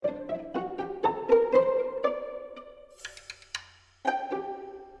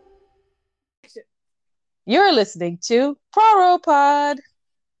You're listening to Pod.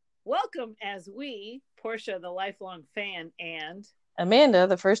 Welcome as we, Portia, the lifelong fan, and Amanda,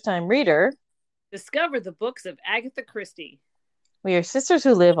 the first time reader. discover the books of Agatha Christie. We are sisters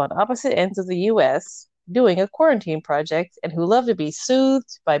who live on opposite ends of the US, doing a quarantine project, and who love to be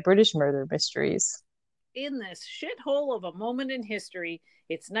soothed by British murder mysteries. In this shithole of a moment in history,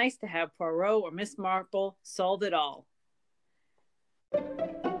 it's nice to have Poirot or Miss Marple solve it all.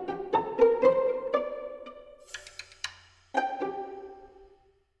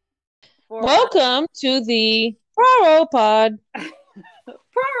 Welcome to the Pod.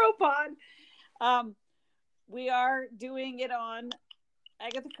 Pod. We are doing it on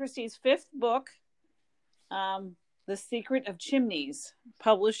Agatha Christie's fifth book, The Secret of Chimneys,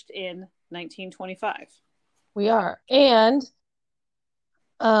 published in 1925. We are. And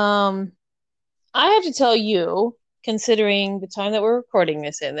I have to tell you, considering the time that we're recording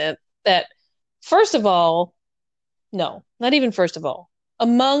this in, that first of all, no, not even first of all,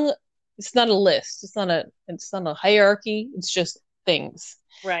 it's not a list, it's not a hierarchy, it's just things.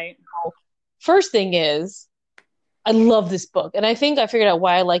 Right. So, first thing is, I love this book, and I think I figured out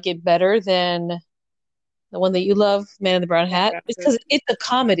why I like it better than the one that you love, Man in the Brown Hat, because it's a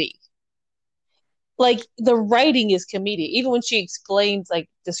comedy. Like, the writing is comedic. Even when she explains, like,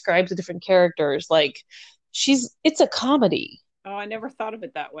 describes the different characters, like, it's a comedy. Oh, I never thought of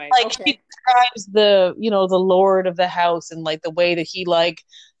it that way. Like, okay. She describes the lord of the house, and like the way that he like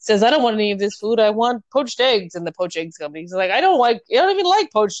says, I don't want any of this food, I want poached eggs, and the poached eggs company he's like, I don't even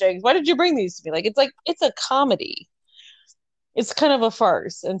like poached eggs. Why did you bring these to me? Like, it's a comedy. It's kind of a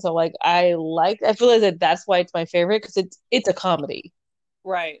farce. And so like I feel like that's why it's my favorite, because it's a comedy.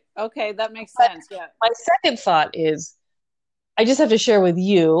 Right. Okay, that makes sense. Yeah. My second thought is, I just have to share with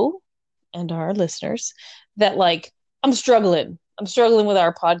you and our listeners that, like, I'm struggling with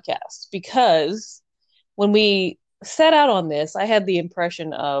our podcast, because when we set out on this, I had the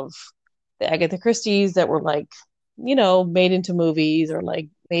impression of the Agatha Christie's that were like, made into movies or like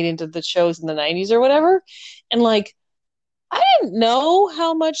made into the shows in the 90s or whatever. And like, I didn't know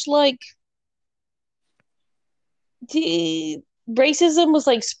how much like the racism was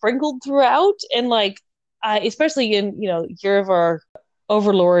like sprinkled throughout, and like especially in year of our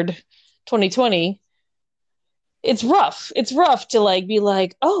overlord 2020, it's rough to like be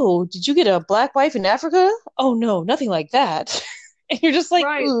like, oh, did you get a black wife in Africa? Oh no, nothing like that. And you're just like,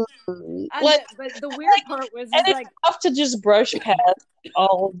 right. But the weird part was, and it's like tough to just brush past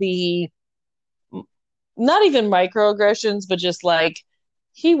all the, not even microaggressions, but just like,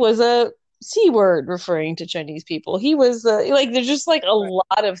 he was a C word referring to Chinese people. He was like, there's just like a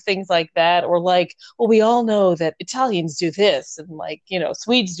lot of things like that. Or like, well, we all know that Italians do this, and like,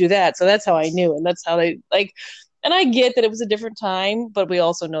 Swedes do that. So that's how I knew. And that's how they like, and I get that it was a different time, but we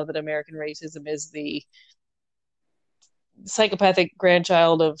also know that American racism is the psychopathic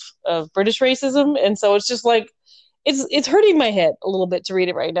grandchild of British racism. And so it's just like, it's hurting my head a little bit to read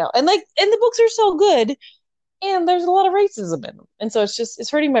it right now. And like, and the books are so good, and there's a lot of racism in them. And so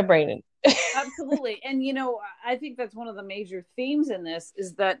it's hurting my brain. Absolutely. And I think that's one of the major themes in this,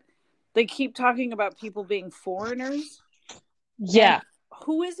 is that they keep talking about people being foreigners. Yeah. And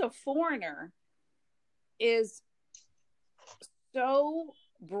who is a foreigner is so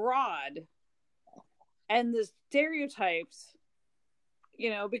broad, and the stereotypes,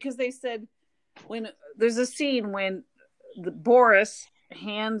 because they said, when there's a scene when Boris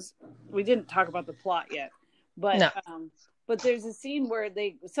hands, we didn't talk about the plot yet, but no. But there's a scene where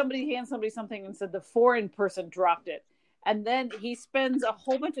somebody hands somebody something and said the foreign person dropped it, and then he spends a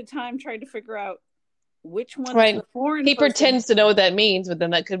whole bunch of time trying to figure out which one is the foreign person. Pretends to know what that means, but then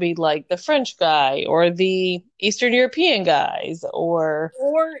that could be like the French guy or the Eastern European guys, or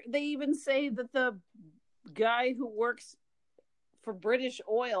they even say that the guy who works for British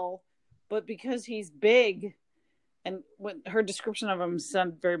Oil, but because he's big, and when her description of him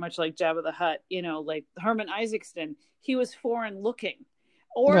sounded very much like Jabba the Hutt, like Herman Isaacson, he was foreign looking,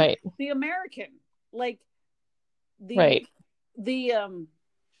 or the American, like the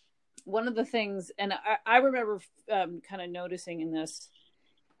one of the things, and I remember kind of noticing in this,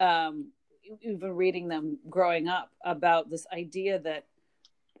 even reading them growing up, about this idea that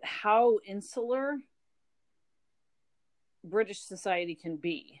how insular British society can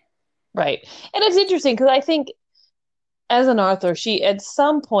be. Right. And it's interesting because I think as an author, she at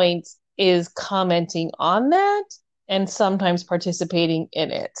some point is commenting on that and sometimes participating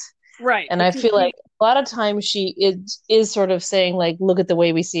in it. Right. And I feel like a lot of times she is sort of saying, like, look at the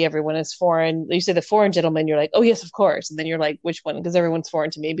way we see everyone as foreign. You say the foreign gentleman, you're like, oh, yes, of course. And then you're like, which one? Because everyone's foreign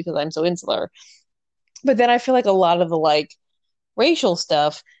to me because I'm so insular. But then I feel like a lot of the, like, racial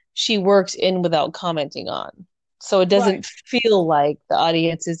stuff, she works in without commenting on. So it Right. doesn't feel like the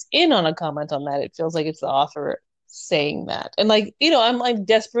audience is in on a comment on that. It feels like it's the author saying that. And like, I'm like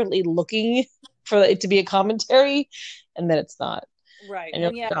desperately looking for it to be a commentary, and then it's not. Right. And you're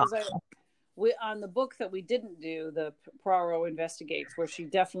And yeah, like, because oh. we on the book that we didn't do, the Poirot Investigates, where she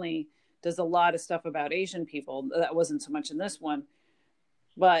definitely does a lot of stuff about Asian people. That wasn't so much in this one,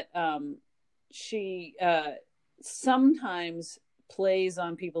 but she sometimes plays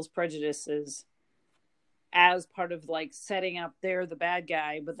on people's prejudices as part of like setting up they're the bad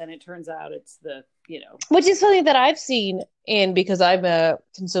guy, but then it turns out it's the, Which is something that I've seen in because I'm a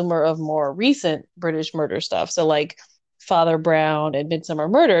consumer of more recent British murder stuff. So like Father Brown and Midsummer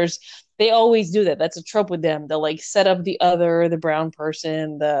Murders, they always do that. That's a trope with them. They'll like set up the other, the brown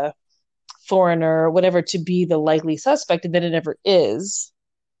person, the foreigner, whatever, to be the likely suspect, and then it never is.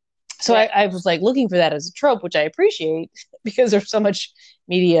 So right. I was like looking for that as a trope, which I appreciate because there's so much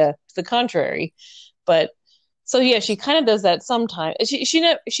media to the contrary. But so yeah, she kind of does that sometimes.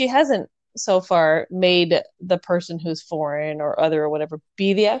 She hasn't so far made the person who's foreign or other or whatever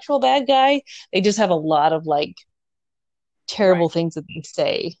be the actual bad guy. They just have a lot of like Right. terrible things that they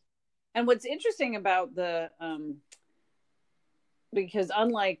say. And what's interesting about the because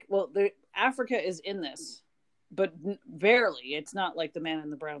unlike, well, Africa is in this, but barely. It's not like the Man in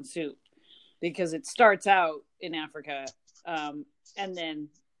the Brown Suit, because it starts out in Africa, and then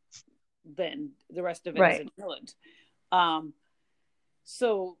the rest of it is Right. in England. Um,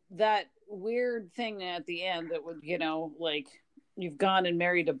 so that weird thing at the end that would, like, you've gone and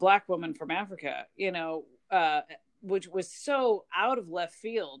married a black woman from Africa, which was so out of left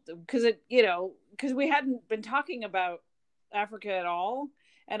field, because because we hadn't been talking about Africa at all,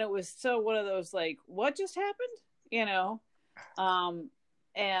 and it was so one of those like, what just happened, um,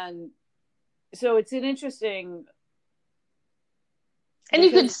 and so it's an interesting, And you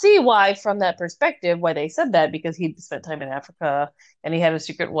could because see why, from that perspective, why they said that because he'd spent time in Africa and he had a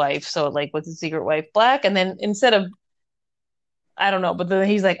secret wife. So, like, was his secret wife black? And then instead of, I don't know, but then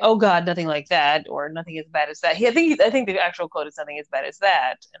he's like, "Oh God, nothing like that," or "Nothing as bad as that." I think the actual quote is "Nothing as bad as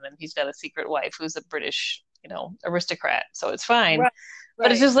that," and then he's got a secret wife who's a British, aristocrat, so it's fine. right,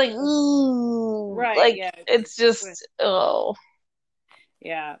 But it's right, just like, ooh, right, like yeah, it's just, oh.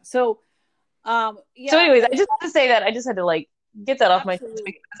 yeah. So So, yeah, anyways, and I just had to say that I just had to like get that off my chest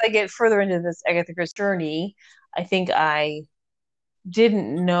absolutely because as I get further into this Agatha Christie journey, I think I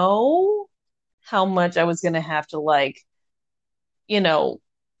didn't know how much I was gonna have to like, you know,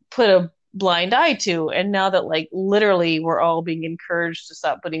 put a blind eye to. And now that like literally we're all being encouraged to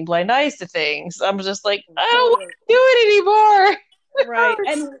stop putting blind eyes to things, I'm just like, I don't want totally. to do it anymore. It Right. hurts.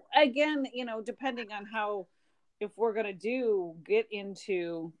 And again, depending on how, if we're going to get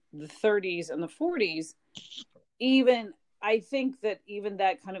into the 30s and the 40s, even, I think that even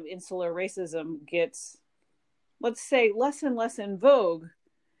that kind of insular racism gets, let's say, less and less in vogue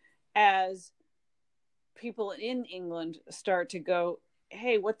as people in England start to go,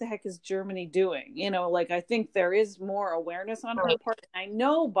 hey, what the heck is Germany doing? Like, I think there is more awareness on her part. I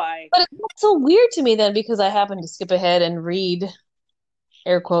know by, But it's so weird to me then because I happened to skip ahead and read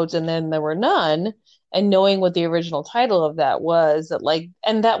air quotes and then there were none, and knowing what the original title of that was, that like,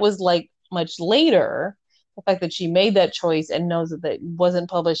 and that was like much later, the fact that she made that choice and knows that it wasn't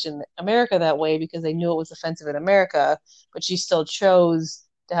published in America that way because they knew it was offensive in America, but she still chose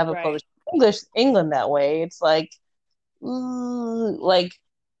to have it right, published in English England that way. It's like, like,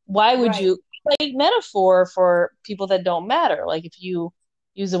 why would right, you, like, metaphor for people that don't matter, like if you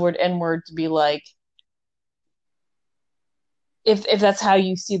use the word n-word to be like, if that's how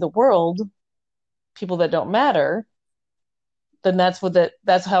you see the world, people that don't matter, then that's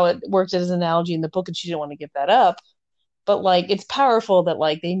how it worked as an analogy in the book, and she didn't want to give that up. But like, it's powerful that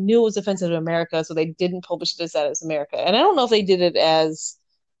like they knew it was offensive to America, so they didn't publish this as America. And I don't know if they did it as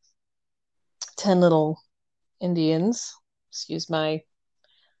 10 Little Indians, excuse my,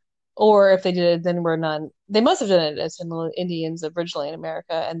 or if they did it then we're none. They must have done it as 10 Little Indians originally in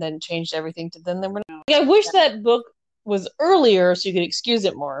America, and then changed everything to then we're no, not. Like, I wish yeah, that book was earlier so you could excuse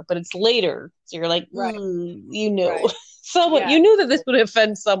it more, but it's later, so you're like, right, you knew. right, Someone, yeah, you knew that this would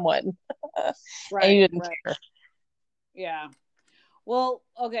offend someone, and right, you didn't right, care. yeah. Well,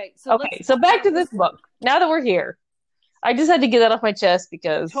 okay, so let's Okay, so talk back to about this this book. one. Now that we're here, I just had to get that off my chest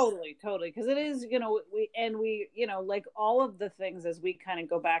because Totally, totally, because it is, we, like all of the things, as we kind of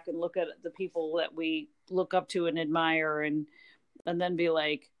go back and look at the people that we look up to and admire, and then be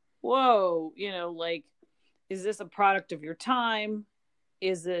like, whoa, like, is this a product of your time?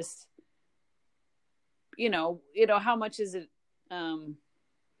 Is this, how much is it, um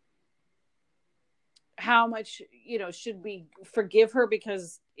how much, should we forgive her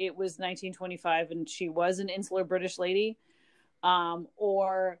because it was 1925 and she was an insular British lady?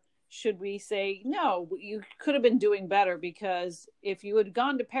 Or should we say, no, you could have been doing better, because if you had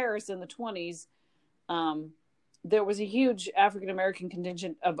gone to Paris in the 20s, there was a huge African American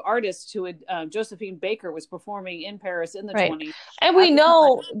contingent of artists who had, Josephine Baker was performing in Paris in the Right. 20s. And we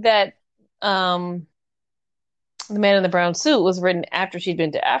know that The Man in the Brown Suit was written after she'd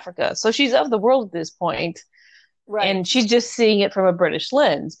been to Africa. So she's of the world at this point. Right. And she's just seeing it from a British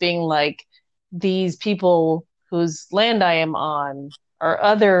lens, being like, these people whose land I am on are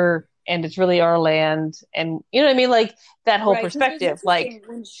other, and it's really our land. And you know what I mean? Like that whole perspective. Like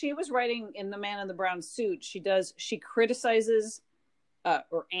when she was writing in The Man in the Brown Suit, she criticizes,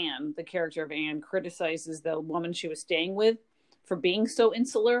 or Anne, the character of Anne, criticizes the woman she was staying with for being so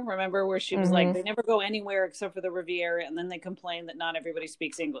insular. Remember where she was like, they never go anywhere except for the Riviera, and then they complain that not everybody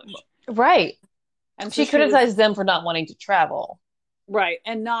speaks English. Right. And so she criticized them for not wanting to travel. Right.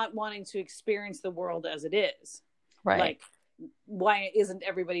 And not wanting to experience the world as it is. Right. Like, why isn't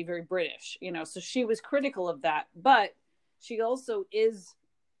everybody very British? So she was critical of that. But she also is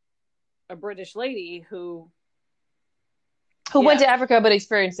a British lady who went to Africa but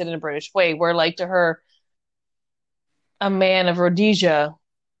experienced it in a British way, where like to her, a man of Rhodesia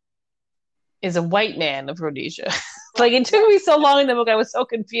is a white man of Rhodesia. Like it took me so long in the book, I was so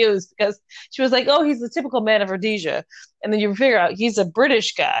confused because she was like, "Oh, he's the typical man of Rhodesia," and then you figure out he's a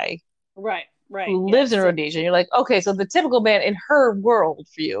British guy, right, who lives in Rhodesia. And you're like, okay, so the typical man in her world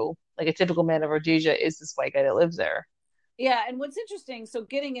view, like a typical man of Rhodesia, is this white guy that lives there. Yeah, and what's interesting, so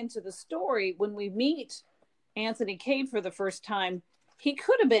getting into the story, when we meet Anthony Cade for the first time, he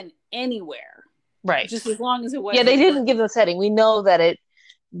could have been anywhere, right? Just as long as it was. Yeah, they didn't give the setting. We know that it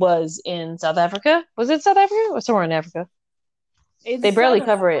was in South Africa. Was it South Africa or somewhere in Africa? They barely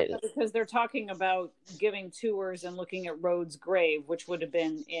cover it because they're talking about giving tours and looking at Rhodes' grave, which would have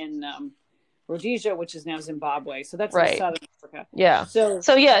been in Rhodesia, which is now Zimbabwe. So that's right. In Southern Africa. Yeah.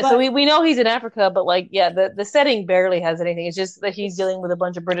 So we know he's in Africa, but like, yeah, the setting barely has anything. It's just that he's dealing with a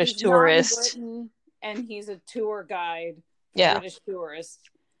bunch of British tourists. And he's a tour guide for British tourists.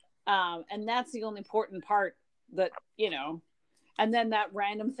 And that's the only important part that, and then that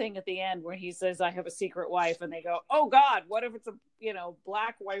random thing at the end where he says, "I have a secret wife," and they go, "Oh God, what if it's a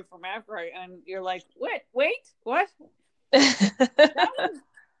black wife from Africa?" And you're like, wait, what? that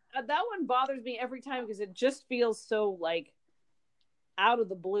one bothers me every time because it just feels so like out of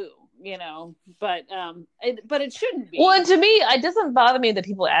the blue, But it shouldn't be. Well, and to me, it doesn't bother me that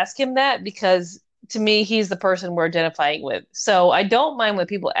people ask him that, because to me, he's the person we're identifying with. So I don't mind when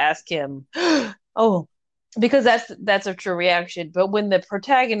people ask him, "Oh." Because that's a true reaction. But when the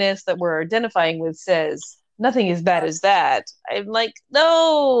protagonist that we're identifying with says nothing as bad as that, I'm like,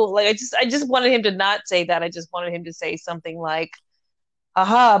 no. Like I just wanted him to not say that. I just wanted him to say something like,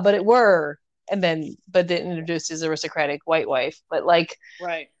 "Aha, but it were," and then introduce his aristocratic white wife. But like,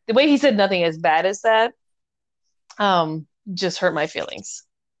 right, the way he said nothing as bad as that, just hurt my feelings.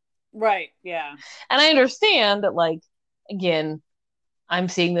 Right. Yeah. And I understand that, like, again, I'm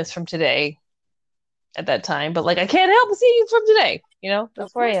seeing this from today. At that time, but like I can't help but see you from today,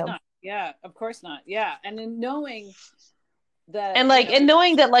 that's where I am. Not. Yeah, of course not. Yeah, and in knowing that, and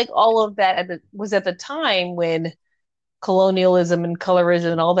knowing that like all of that was at the time when colonialism and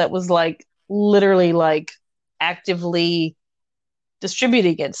colorism and all that was like literally like actively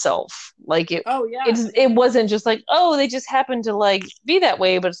distributing itself. Like it wasn't just like, oh, they just happened to like be that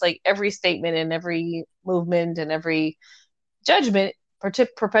way, but it's like every statement and every movement and every judgment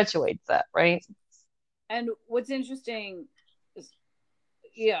perpetuates that, right? And what's interesting is,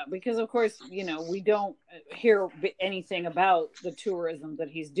 because of course, we don't hear anything about the tourism that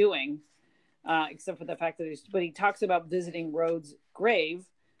he's doing, except for the fact that he talks about visiting Rhodes' grave,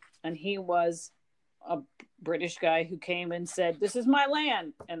 and he was a British guy who came and said, "This is my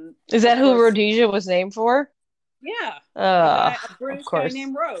land." And is that who Rhodesia was named for? Yeah, a British guy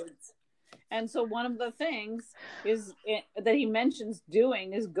named Rhodes. And so one of the things that he mentions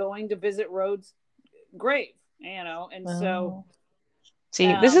doing is going to visit Rhodes' grave, and so see,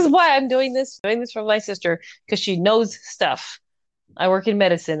 this is why I'm doing this for my sister, because she knows stuff. I work in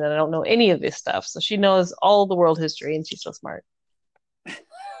medicine and I don't know any of this stuff, so she knows all the world history, and she's so smart.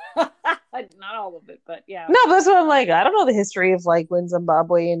 Not all of it, but yeah. No, but that's what I'm like. I don't know the history of like when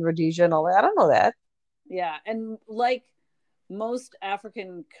Zimbabwe and Rhodesia and all that. I don't know that. Yeah, and like most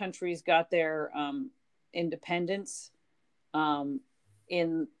African countries got their independence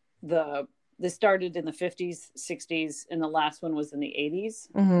they started in the 50s, 60s, and the last one was in the 80s,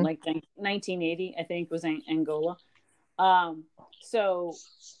 like 1980, I think, was Angola. So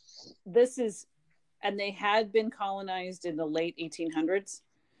this is and they had been colonized in the late 1800s.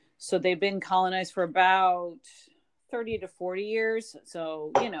 So they've been colonized for about 30 to 40 years.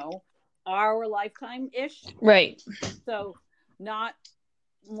 So, our lifetime ish. Right. So not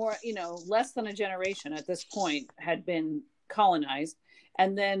more, less than a generation at this point had been colonized.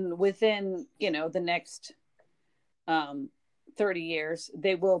 And then within, the next 30 years,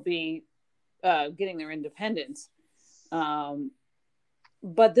 they will be getting their independence.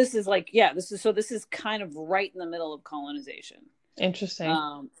 But this is this is kind of right in the middle of colonization.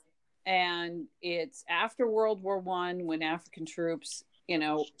 Interesting. And it's after World War I, when African troops,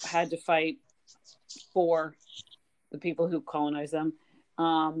 had to fight for the people who colonized them.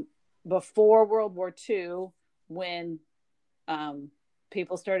 Before World War II, when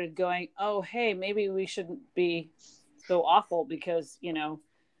people started going, oh, hey, maybe we shouldn't be so awful because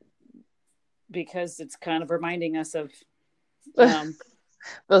it's kind of reminding us of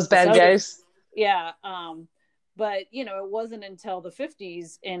those bad guys. Yeah. But, it wasn't until the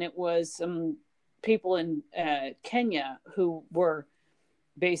 50s, and it was some people in Kenya who were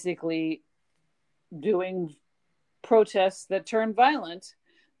basically doing protests that turned violent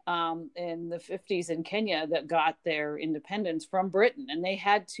in the 50s in Kenya that got their independence from Britain. And they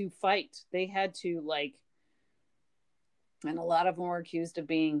had to fight. They had to, and a lot of them were accused of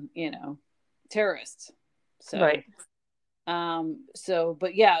being, terrorists. So, right. So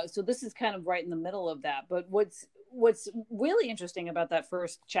this is kind of right in the middle of that. But what's really interesting about that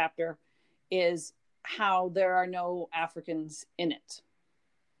first chapter is how there are no Africans in it.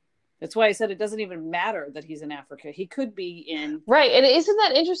 That's why I said it doesn't even matter that he's in Africa. He could be in. Right. And isn't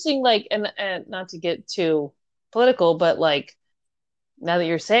that interesting? And not to get too political, but now that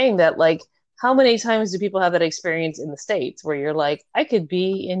you're saying that, how many times do people have that experience in the States where you're like, I could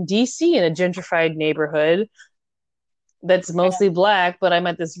be in DC in a gentrified neighborhood that's mostly Black, but I'm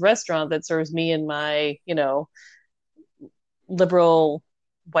at this restaurant that serves me and my, liberal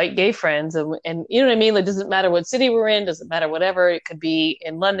white gay friends. And you know what I mean? It doesn't matter what city we're in, doesn't matter whatever. It could be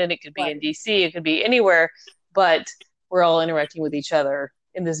in London, it could be in DC, it could be anywhere, but we're all interacting with each other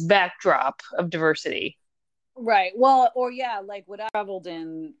in this backdrop of diversity. Right. Well, or when I traveled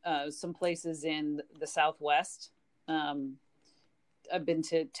in some places in the Southwest, I've been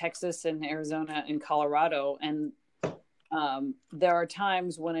to Texas and Arizona and Colorado, and there are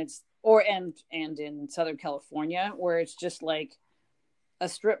times when it's and in Southern California where it's just like a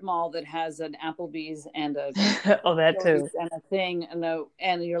strip mall that has an Applebee's and a oh, that too, and a thing,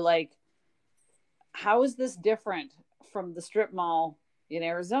 and you're like, how is this different from the strip mall in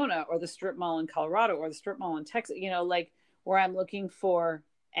Arizona or the strip mall in Colorado or the strip mall in Texas? Where I'm looking for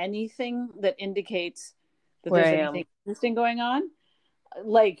anything that indicates that there's anything interesting going on.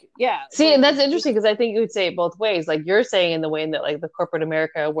 See, and that's interesting because I think you would say it both ways. You're saying in the way that the corporate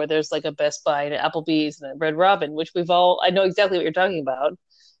America, where there's a Best Buy and an Applebee's and a Red Robin, which I know exactly what you're talking about.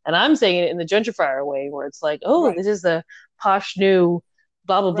 And I'm saying it in the gentrifier way, where it's this is the posh new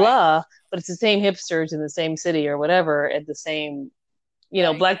blah blah blah, but it's the same hipsters in the same city or whatever at the same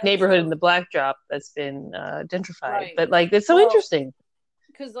Black neighborhood in the backdrop that's been gentrified. But it's so interesting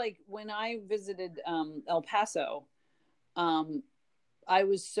because when I visited El Paso, I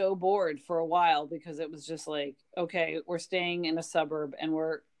was so bored for a while because it was just okay, we're staying in a suburb and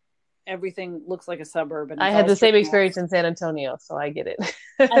everything looks like a suburb. And I had the same experience in San Antonio, so I get it.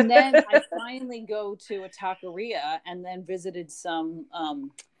 And then I finally go to a taqueria and then visited some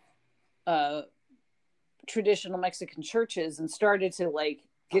traditional Mexican churches and started to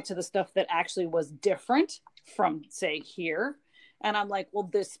get to the stuff that actually was different from, say, here. And I'm like, well,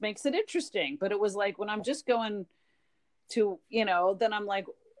 this makes it interesting. But it was when I'm just going to, then I'm like,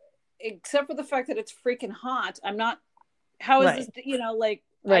 except for the fact that it's freaking hot, I'm not, how is this,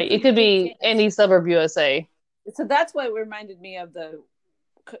 right. It could be any suburb USA. So that's why it reminded me of the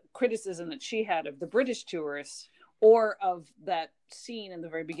criticism that she had of the British tourists, or of that scene in the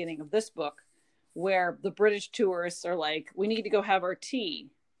very beginning of this book where the British tourists are like, we need to go have our tea,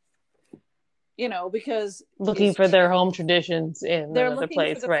 because looking for their home traditions in another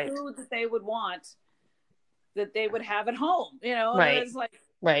place, for the food that they would want, that they would have at home, right. And it's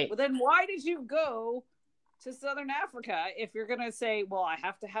well, then why did you go to Southern Africa if you're going to say, well, I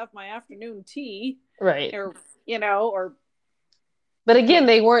have to have my afternoon tea, right? Or but again,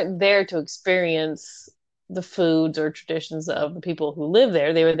 they weren't there to experience the foods or traditions of the people who live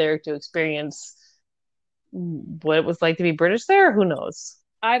there. They were there to experience what it was like to be British there. Who knows?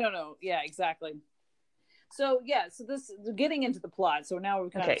 I don't know. Yeah, exactly. So this getting into the plot. So now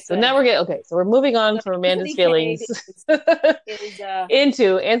we're moving on from Amanda's feelings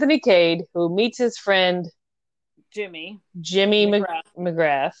into Anthony Cade, who meets his friend Jimmy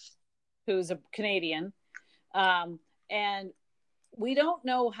McGrath, who's a Canadian. And we don't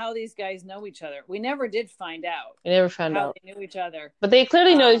know how these guys know each other. We never did find out I never found how out. they knew each other. But they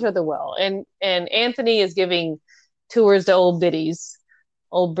clearly know each other well. And Anthony is giving tours to old biddies,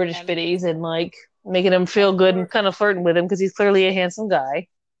 old British And- biddies, and like making them feel good and kind of flirting with him because he's clearly a handsome guy.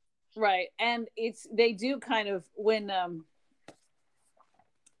 Right. And they do kind of, when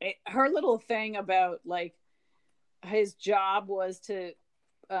her little thing about like his job was to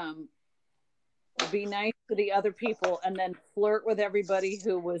be nice to the other people and then flirt with everybody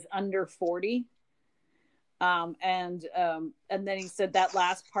who was under 40. And then he said that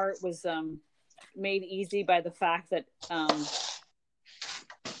last part was made easy by the fact that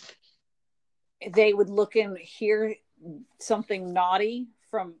they would look and hear something naughty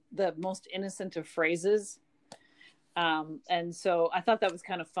from the most innocent of phrases. And so I thought that was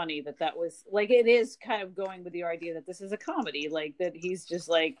kind of funny that was like, it is kind of going with your idea that this is a comedy, like that he's just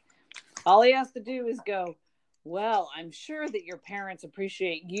like, all he has to do is go, well, I'm sure that your parents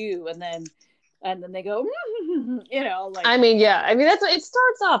appreciate you. And then they go, you know, like, I mean, yeah. I mean, that's it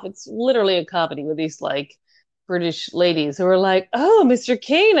starts off. It's literally a comedy with these like British ladies who are like, "Oh, Mr.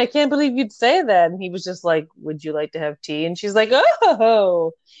 Kane, I can't believe you'd say that." And he was just like, "Would you like to have tea?" And she's like,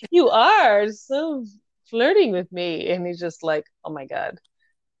 "Oh, you are so flirting with me." And he's just like, "Oh my God."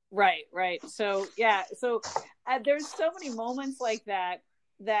 Right. So, yeah. So there's so many moments like that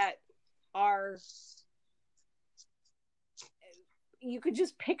are, you could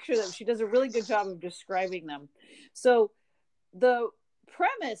just picture them. She does a really good job of describing them. So the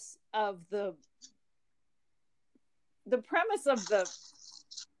premise of the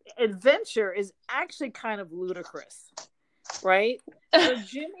adventure is actually kind of ludicrous, right? So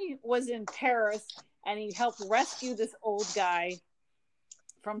Jimmy was in Paris and he helped rescue this old guy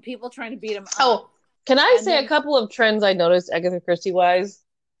from people trying to beat him up. Oh, can I say a couple of trends I noticed Agatha Christie wise?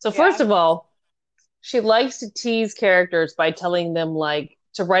 So first of all, she likes to tease characters by telling them like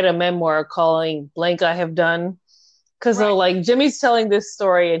to write a memoir calling blank I have done. Because right. Like Jimmy's telling this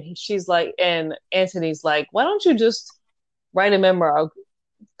story and she's like, and Anthony's like, why don't you just write a memoir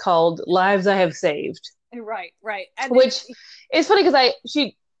called Lives I Have Saved? Right. And which is funny because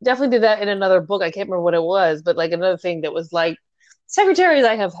she definitely did that in another book. I can't remember what it was, but like another thing that was like secretaries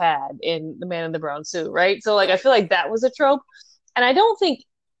I have had in The Man in the Brown Suit, right? So like I feel like that was a trope. And I don't think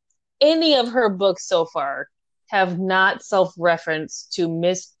any of her books so far have not self-referenced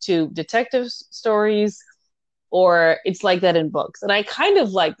to detective stories, or it's like that in books. And I kind of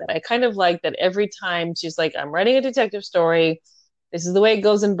like that. I kind of like that every time she's like, I'm writing a detective story. This is the way it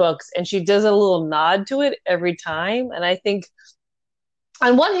goes in books. And she does a little nod to it every time. And I think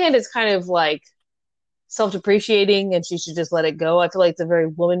on one hand, it's kind of like self-depreciating and she should just let it go. I feel like it's a very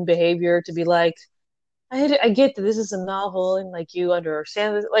woman behavior to be like, I get that this is a novel and like you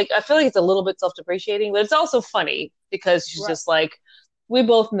understand this. Like, I feel like it's a little bit self-depreciating, but it's also funny because she's just like, we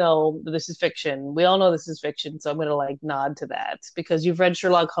both know that this is fiction. We all know this is fiction. So I'm going to like nod to that because you've read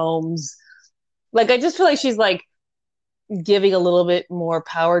Sherlock Holmes. Like, I just feel like she's like giving a little bit more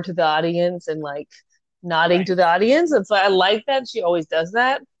power to the audience and like nodding to the audience. And so I like that. She always does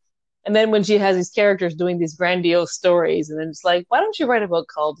that. And then when she has these characters doing these grandiose stories, and then it's like, why don't you write a book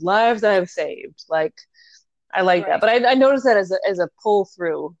called Lives I Have Saved? Like, I like that. But I noticed that as a pull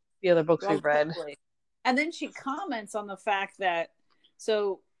through the other books we've read. Totally. And then she comments on the fact that,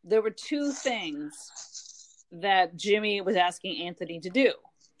 so there were two things that Jimmy was asking Anthony to do.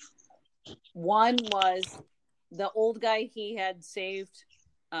 One was the old guy he had saved,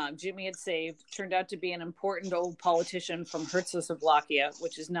 Jimmy had saved, turned out to be an important old politician from Czechoslovakia,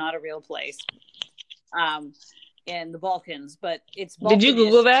 which is not a real place. In the Balkans, but it's Balkanish. Did you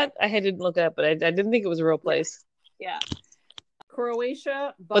Google that? I didn't look it up, but I didn't think it was a real place. Yeah.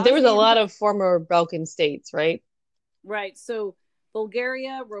 Croatia, Bosnia, but there was a lot of former Balkan states, right? Right. So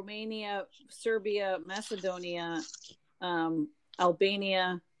Bulgaria, Romania, Serbia, Macedonia,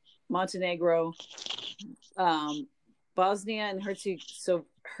 Albania, Montenegro, Bosnia and Herzegovina.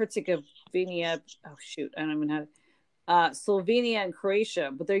 Oh shoot, I don't even know. Slovenia and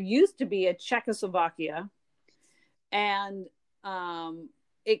Croatia, but there used to be a Czechoslovakia. And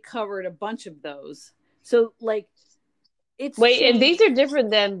it covered a bunch of those. So like it's changed. And these are different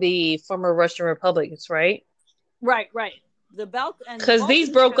than the former Russian republics, right? Right. The because these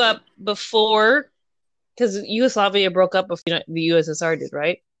broke up before, because Yugoslavia broke up before the USSR did,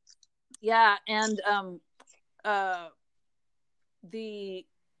 right? Yeah, and these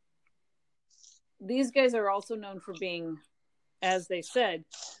guys are also known for being, as they said,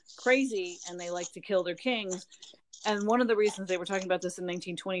 crazy, and they like to kill their kings. And one of the reasons they were talking about this in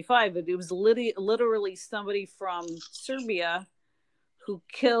 1925, it was literally somebody from Serbia who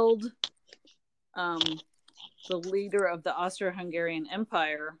killed the leader of the Austro-Hungarian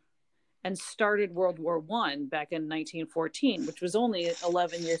Empire and started World War One back in 1914, which was only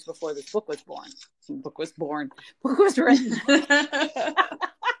 11 years before this book was born. Book was written.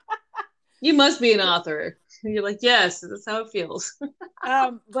 You must be an author. You're like, yes, that's how it feels.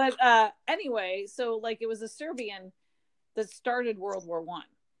 But anyway, so like it was a Serbian that started World War One,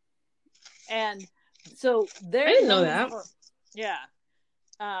 and so I didn't know that. Yeah.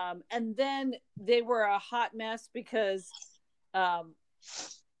 And then they were a hot mess because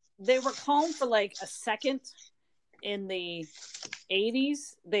they were calm for like a second in the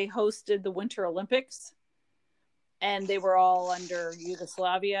 80s. They hosted the Winter Olympics and they were all under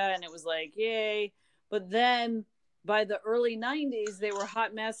Yugoslavia and it was like, yay. But then by the early 90s, they were a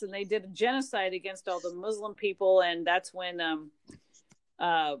hot mess and they did a genocide against all the Muslim people. And that's when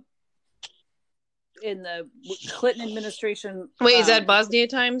in the Clinton administration. Wait, is that Bosnia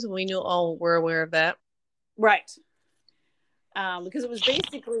times? We were aware of that. Right. Because it was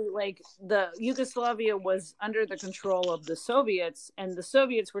basically like the Yugoslavia was under the control of the Soviets and the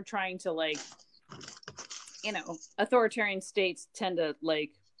Soviets were trying to like, you know, authoritarian states tend to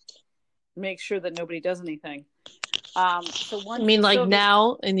like make sure that nobody does anything. So once I mean, like Soviets...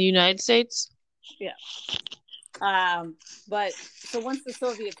 now in the United States? Yeah. But so once the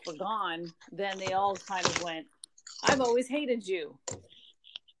Soviets were gone, then they all kind of went, I've always hated you.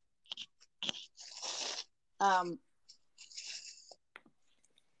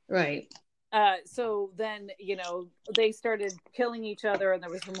 Right. So then, you know, they started killing each other and there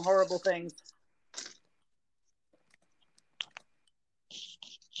was some horrible things.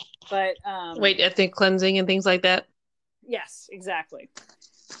 But wait, ethnic cleansing and things like that? Yes, exactly.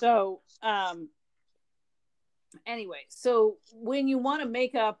 So anyway, so when you want to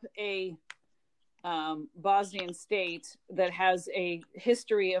make up a Bosnian state that has a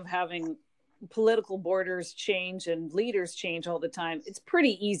history of having political borders change and leaders change all the time, it's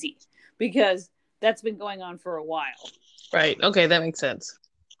pretty easy because that's been going on for a while. Right. Okay, that makes sense.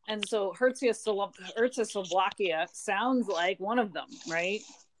 And so Herzegovina sounds like one of them, right?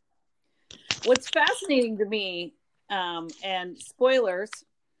 What's fascinating to me, and spoilers,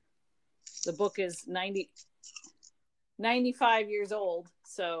 the book is 95 years old,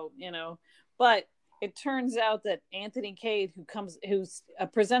 so, you know, but it turns out that Anthony Cade, who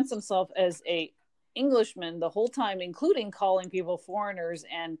presents himself as a Englishman the whole time, including calling people foreigners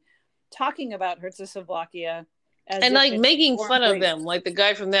and talking about Herzegovina and like making fun of them, like the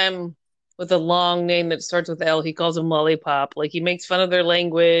guy from them with a long name that starts with L, he calls him Lollipop. Like he makes fun of their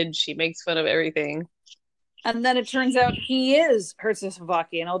language, he makes fun of everything. And then it turns out he is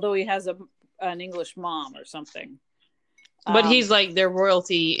Herzegovina, although he has an English mom or something. But he's like their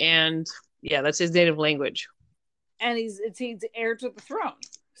royalty, and yeah, that's his native language. And he's heir to the throne.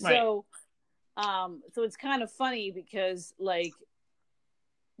 Right. So, so it's kind of funny because, like,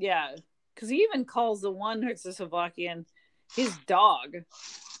 yeah, because he even calls the one Herzegovinian his dog.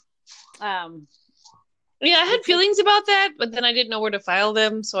 Yeah, I had feelings about that, but then I didn't know where to file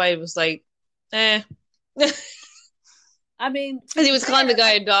them, so I was like, eh. I mean, because he was calling the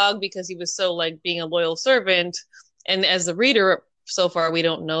guy a dog because he was so like being a loyal servant, and as the reader, so far we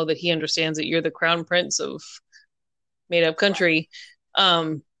don't know that he understands that you're the crown prince of made up country.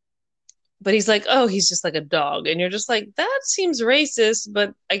 Right. But he's like, oh, he's just like a dog, and you're just like, that seems racist,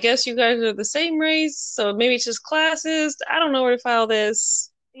 but I guess you guys are the same race, so maybe it's just classist. I don't know where to file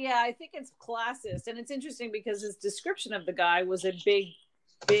this. Yeah, I think it's classist, and it's interesting because his description of the guy was a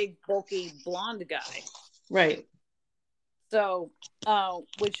big, bulky, blonde guy. Right. So,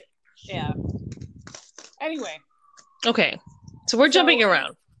 which, yeah. Anyway. Okay, so we're jumping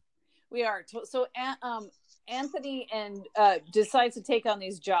around. We are. So, Anthony decides to take on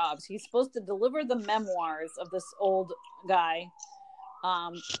these jobs. He's supposed to deliver the memoirs of this old guy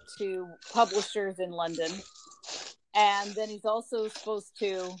to publishers in London. And then he's also supposed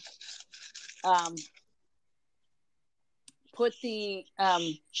to put the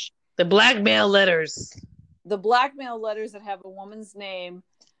blackmail letters. The blackmail letters that have a woman's name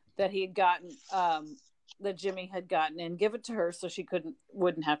that he had gotten, that Jimmy had gotten, and give it to her so she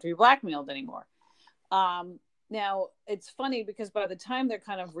wouldn't have to be blackmailed anymore. Now, it's funny because by the time they're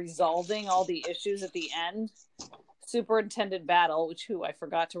kind of resolving all the issues at the end, Superintendent Battle, who I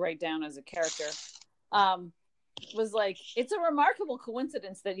forgot to write down as a character, was like, it's a remarkable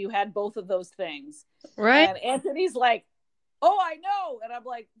coincidence that you had both of those things. Right. And Anthony's like, oh, I know. And I'm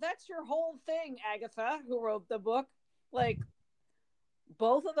like, that's your whole thing, Agatha, who wrote the book. Like,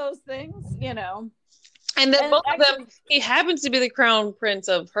 both of those things, you know. And then both of them, he happens to be the crown prince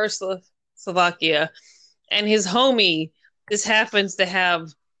of Slovakia. And his homie just happens to have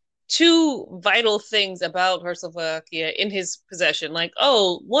two vital things about Czechoslovakia in his possession. Like,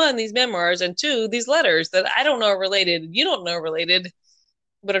 oh, one, these memoirs, and two, these letters that I don't know are related, you don't know are related,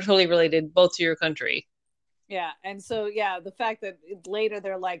 but are totally related both to your country. Yeah. And so, yeah, the fact that later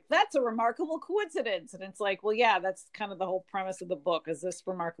they're like, that's a remarkable coincidence. And it's like, well, yeah, that's kind of the whole premise of the book, is this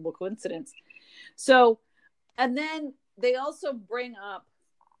remarkable coincidence. So, and then they also bring up,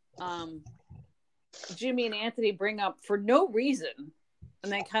 Jimmy and Anthony bring up, for no reason,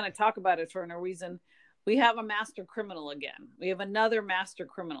 and they kind of talk about it for no reason, we have a master criminal again. We have another master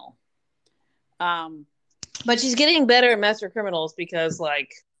criminal. But she's getting better at master criminals because,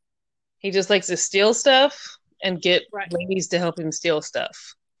 like, he just likes to steal stuff and get Right. ladies to help him steal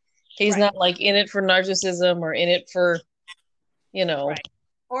stuff. He's Right. not like in it for narcissism or in it for, you know, Right.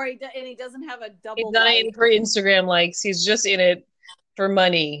 Or he doesn't have a double. he's not in it for Instagram likes. He's just in it for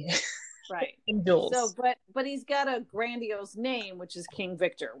money. Right. And jewels. So, but he's got a grandiose name, which is King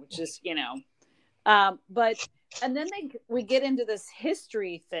Victor, which is, you know, but, and then we get into this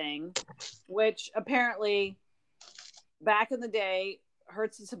history thing, which apparently back in the day,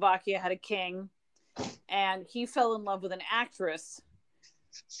 Czechoslovakia had a king, and he fell in love with an actress,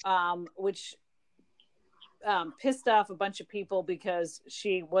 which pissed off a bunch of people because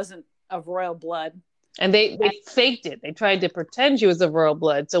she wasn't of royal blood. And they faked it. They tried to pretend she was of royal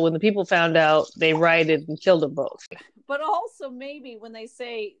blood. So when the people found out, they rioted and killed them both. But also, maybe when they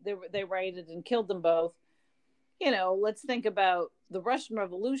say they rioted and killed them both, you know, let's think about the Russian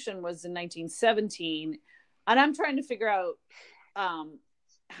Revolution was in 1917. And I'm trying to figure out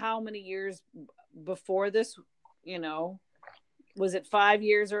how many years before this, you know, was it 5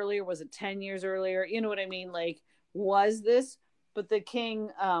 years earlier? Was it 10 years earlier? You know what I mean? Like, was this? But the king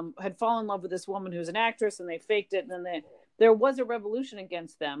had fallen in love with this woman who's an actress, and they faked it. And then there was a revolution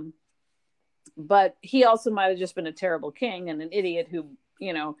against them. But he also might have just been a terrible king and an idiot who,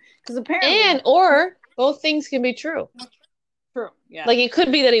 you know, because apparently, or both things can be true. True, yeah. Like, it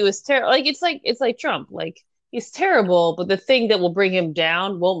could be that he was terrible. Like, it's like Trump. Like, he's terrible, but the thing that will bring him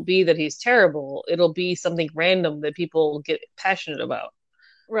down won't be that he's terrible. It'll be something random that people get passionate about.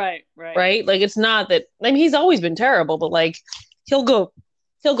 Right. Right? Like, it's not that, I mean, he's always been terrible, but like, he'll go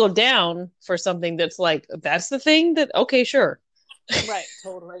down for something that's like, that's the thing that, okay, sure. Right,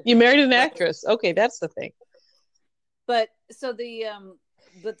 totally. You married an actress. Okay, that's the thing. But so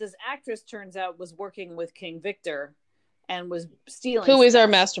but this actress turns out was working with King Victor and was stealing. Who is our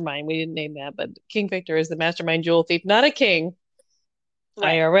mastermind? We didn't name that, but King Victor is the mastermind jewel thief, not a king.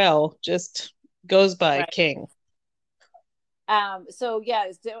 Right. IRL, just goes by king. So yeah,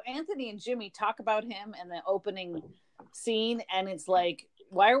 so Anthony and Jimmy talk about him in the opening scene, and it's like,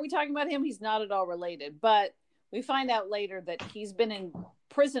 why are we talking about him? He's not at all related. But we find out later that he's been in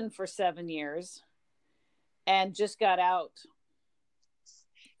prison for 7 years and just got out.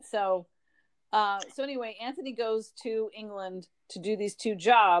 So anyway, Anthony goes to England to do these two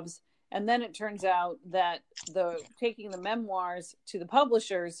jobs. And then it turns out that taking the memoirs to the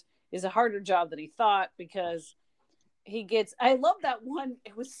publishers is a harder job than he thought, because I love that one.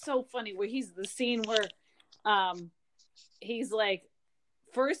 It was so funny where he's the scene where he's like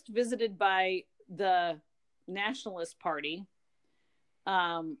first visited by the Nationalist Party,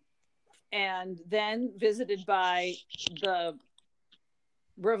 and then visited by the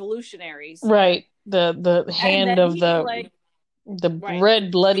revolutionaries. Right. The hand of the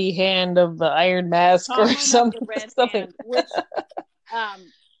red bloody hand of the Iron Mask or something. Hand, which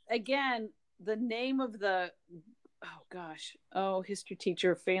again, the name of the history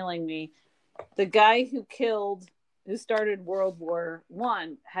teacher failing me. The guy who started World War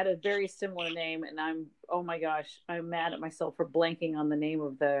I had a very similar name, and I'm mad at myself for blanking on the name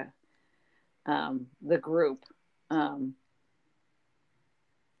of the group.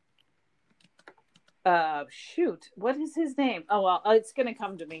 What is his name? Oh, well, it's going to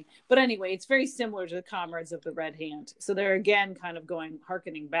come to me. But anyway, it's very similar to the Comrades of the Red Hand. So they're again kind of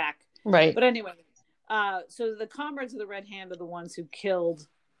harkening back. Right. But anyway, so the Comrades of the Red Hand are the ones who killed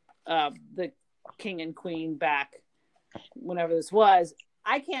the king and queen back whenever this was.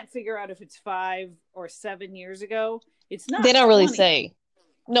 I can't figure out if it's 5 or 7 years ago. It's not. They don't really say.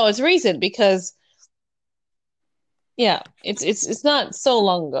 No, it's recent because yeah, it's not so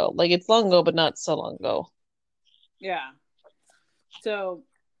long ago. Like, it's long ago, but not so long ago. Yeah. So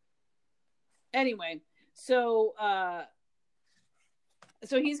anyway, so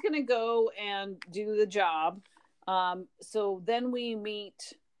he's gonna go and do the job. So then we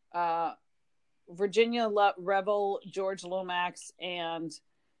meet Virginia Revel, George Lomax, and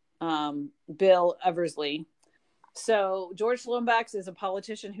Bill Eversleigh. So George Lomax is a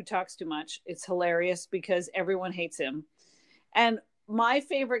politician who talks too much. It's hilarious because everyone hates him. And my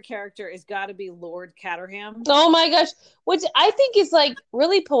favorite character is got to be Lord Caterham. Oh my gosh. Which I think is like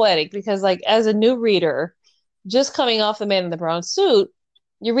really poetic because like as a new reader, just coming off The Man in the Brown Suit,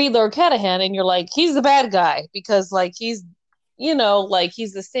 you read Lord Catahan and you're like, he's the bad guy because like he's like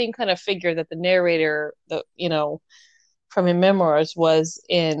he's the same kind of figure that the narrator, from in memoirs was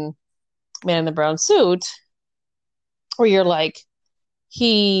in Man in the Brown Suit, where you're like,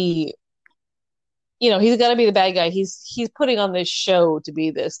 he he's got to be the bad guy. He's putting on this show to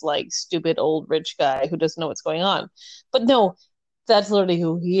be this like stupid old rich guy who doesn't know what's going on. But no, that's literally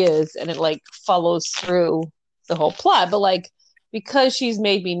who he is, and it like follows through the whole plot. But like because she's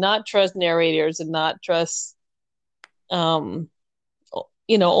made me not trust narrators and not trust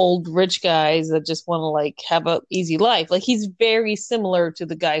old rich guys that just want to like have a easy life. Like he's very similar to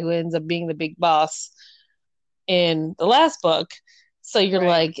the guy who ends up being the big boss in the last book. So you're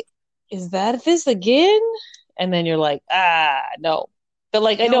like, is that this again? And then you're like, no. But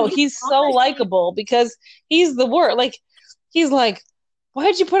like, I know he's so likable because he's the worst. Like, he's like,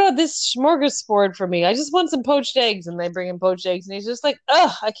 why'd you put out this smorgasbord for me? I just want some poached eggs. And they bring him poached eggs. And he's just like,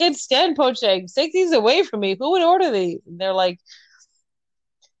 ugh, I can't stand poached eggs. Take these away from me. Who would order these? And they're like,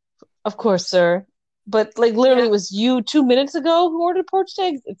 of course, sir. But like literally it was you 2 minutes ago who ordered poached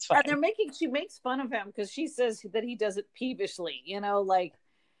eggs. It's fine. And she makes fun of him because she says that he does it peevishly, like,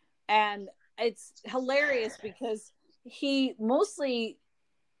 and it's hilarious because he mostly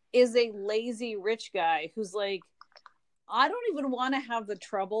is a lazy rich guy who's like, I don't even want to have the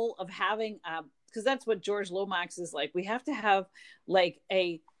trouble of having because that's what George Lomax is like. We have to have like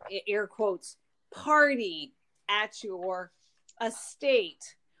a air quotes party at your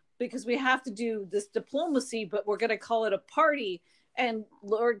estate because we have to do this diplomacy, but we're going to call it a party. And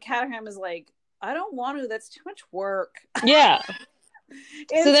Lord Caterham is like, I don't want to. That's too much work. Yeah.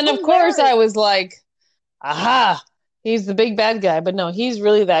 So then, of course, I was like, aha, he's the big bad guy. But no, he's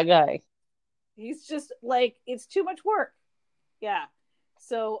really that guy. He's just like, it's too much work. Yeah.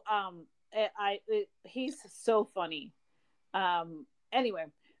 So he's so funny. Anyway,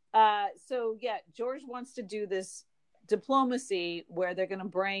 so yeah, George wants to do this diplomacy where they're going to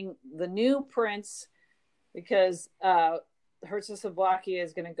bring the new prince because Czechoslovakia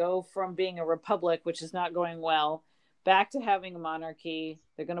is going to go from being a republic, which is not going well, back to having a monarchy.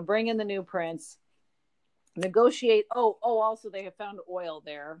 They're going to bring in the new prince, negotiate. Also they have found oil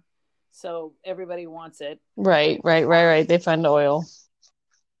there, so everybody wants it. Right. They find oil.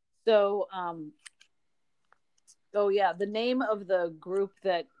 So, the name of the group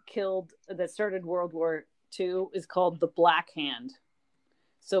that started World War II is called the Black Hand.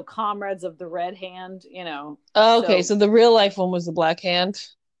 So comrades of the Red Hand, Oh, okay, so the real life one was the Black Hand.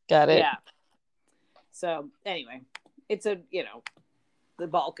 Got it. Yeah. So anyway, it's the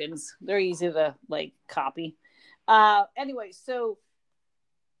Balkans. They're easy to like copy. Anyway, so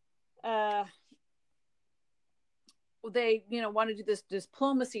they want to do this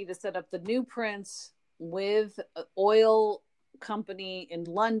diplomacy to set up the new prince with an oil company in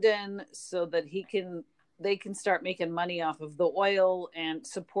London so that they can start making money off of the oil and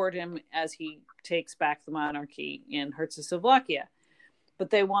support him as he takes back the monarchy in Czechoslovakia. But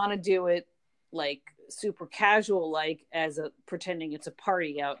they want to do it like super casual, like pretending it's a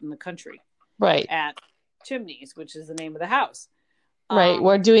party out in the country. Right. At Chimneys, which is the name of the house. Right.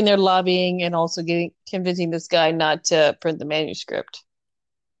 We're doing their lobbying and also convincing this guy not to print the manuscript.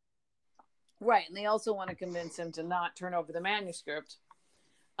 Right. And they also want to convince him to not turn over the manuscript.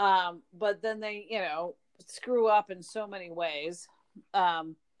 But then they, screw up in so many ways.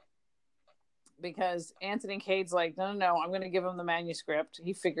 Because Anthony Cade's like, no, I'm going to give him the manuscript.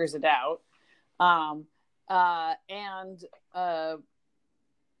 He figures it out. And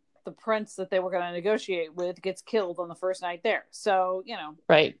the prince that they were going to negotiate with gets killed on the first night there. So,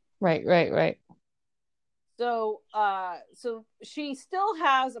 Right. So, so she still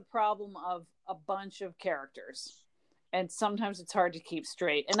has a problem of a bunch of characters, and sometimes it's hard to keep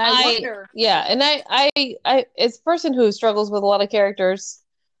straight. And I wonder, and I, as a person who struggles with a lot of characters,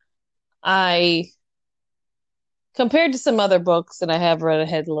 compared to some other books, and I have read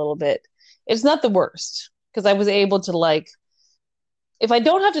ahead a little bit, it's not the worst because I was able to like, if I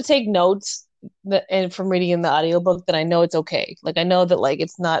don't have to take notes and from reading in the audiobook, then I know it's okay. Like I know that like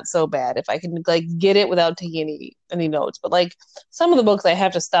it's not so bad if I can like get it without taking any notes. But like some of the books I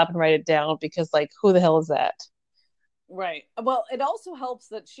have to stop and write it down because like who the hell is that? Right. Well, it also helps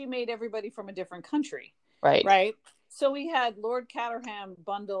that she made everybody from a different country. Right. Right. So we had Lord Caterham,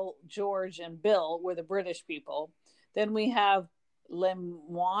 Bundle, George, and Bill were the British people. Then we have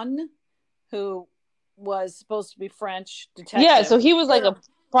Lemoine, who was supposed to be French detective. Yeah, so he was like a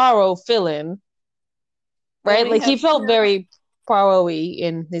Poirot fill-in, right? Like he felt very Poirot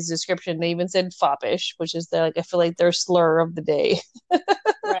in his description. They even said foppish, which is like I feel like their slur of the day.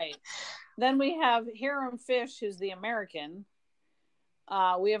 Right. Then we have Hiram Fish, who's the American.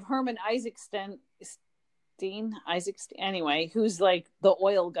 We have Herman Isaacstein, anyway, who's like the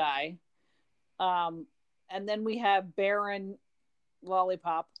oil guy. And then we have Baron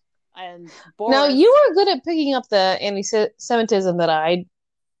Lollipop and Now Boris. you are good at picking up the anti-Semitism that I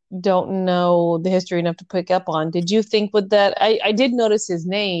don't know the history enough to pick up on. Did you think with that? I did notice his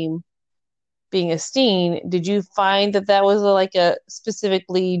name being a Steen. Did you find that that was like a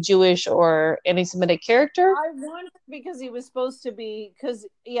specifically Jewish or anti-Semitic character? I wondered because he was supposed to be, because,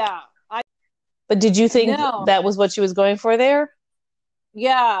 yeah, But did you think no, that was what she was going for there?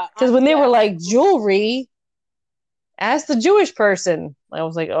 yeah, Because when they were yes, like jewelry, ask the Jewish person. I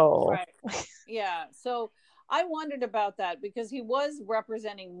was like, oh, right, yeah. So I wondered about that because he was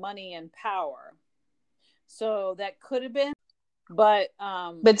representing money and power. So that could have been, but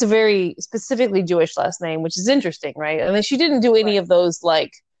but it's a very specifically Jewish last name, which is interesting, right? And then she didn't do any right. of those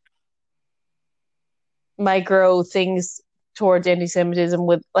like micro things towards anti-Semitism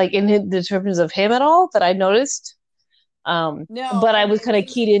with like in the terms of him at all that I noticed. No, But I and was it kind was of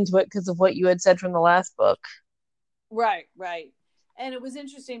keyed into it because of what you had said from the last book. right, right. And it was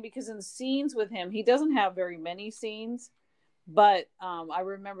interesting because in scenes with him, he doesn't have very many scenes, but I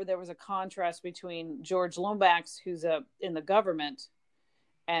remember there was a contrast between George Lomax, who's in the government,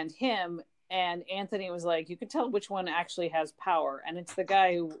 and him. And Anthony was like, you could tell which one actually has power, and it's the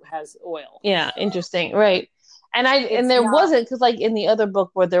guy who has oil. Yeah, interesting, right? And It's there not wasn't because like in the other book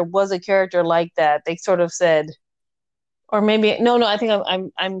where there was a character like that, they sort of said, or maybe no, I think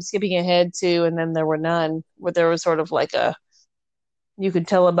I'm skipping ahead to, and then there were none where there was sort of like a you could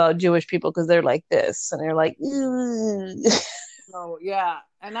tell about Jewish people because they're like this, and they're like, oh yeah,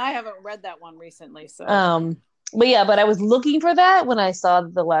 and I haven't read that one recently, so um, but yeah, but I was looking for that when I saw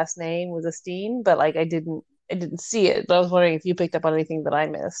the last name was a Steen, but like I didn't see it. But I was wondering if you picked up on anything that I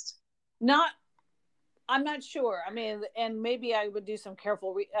missed. not I'm not sure. I mean, and maybe I would do some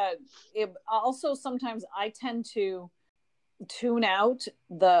careful. Also, sometimes I tend to tune out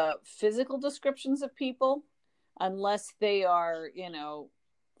the physical descriptions of people unless they are,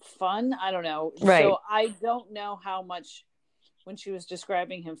 fun. I don't know. Right. So I don't know how much when she was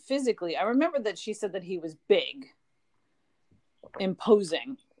describing him physically. I remember that she said that he was big,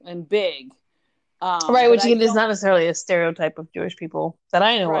 imposing, and big. Right, But which I again is don't. not necessarily a stereotype of Jewish people that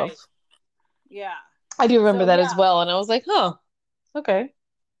I know of. Right. Yeah. I do remember So that as yeah. well, and I was like, huh, okay.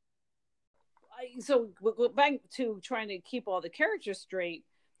 So back to trying to keep all the characters straight,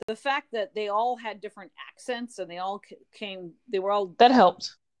 the fact that they all had different accents and they all they were all, That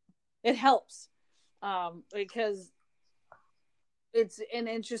helped. it helps, because it's an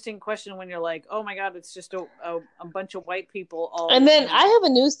interesting question when you're like, oh my god, it's just a bunch of white people And all, then I have a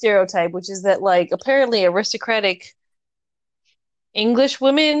new stereotype, which is that like apparently aristocratic English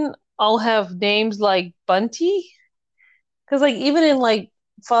women all have names like Bunty. Because like even in like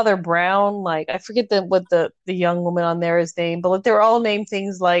Father Brown, like I forget what the young woman on there is named, but like they're all named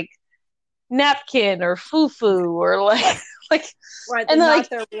things like napkin or fufu or like like right, they're and then not like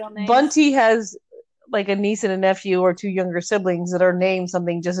their real names. Bunty has like a niece and a nephew or two younger siblings that are named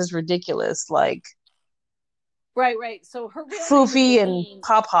something just as ridiculous, like Right. So her real name is Foofy and Eileen.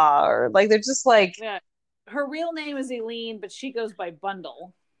 Papa, or like they're just like Yeah, her real name is Eileen, but she goes by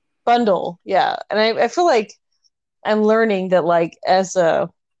Bundle. bundle. Yeah. And I feel like I'm learning that like as a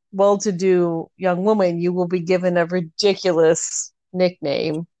well-to-do young woman, you will be given a ridiculous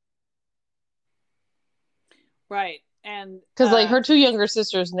nickname. Right. And Because like her two younger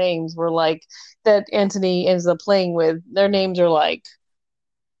sisters' names were like that Anthony ends up playing with, their names are like,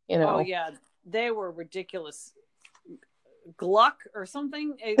 you oh know, yeah, they were ridiculous. Gluck or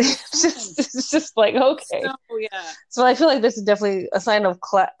something. it's just like okay. So yeah. So I feel like this is definitely a sign of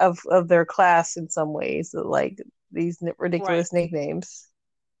of their class in some ways, that like these Right. ridiculous nicknames.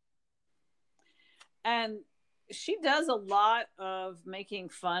 And she does a lot of making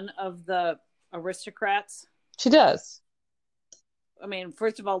fun of the aristocrats. She does. I mean,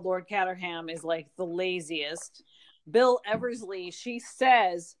 first of all, Lord Caterham is like the laziest. Bill Eversley, she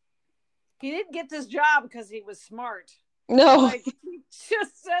says he didn't get this job because he was smart. No. Like, he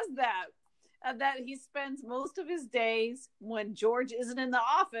just says that. And that he spends most of his days when George isn't in the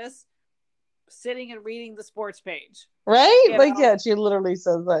office sitting and reading the sports page. Right? You Like, know? yeah, she literally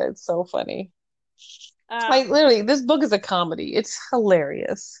says that. It's so funny. Like, Um, literally, this book is a comedy. It's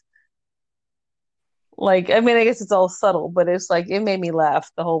hilarious. Like, I mean, I guess it's all subtle, but it's like, it made me laugh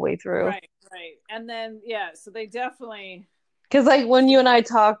the whole way through. right. And then, yeah, so they definitely. Because like when you and I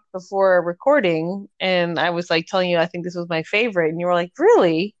talked before recording, and I was like telling you I think this was my favorite, and you were like,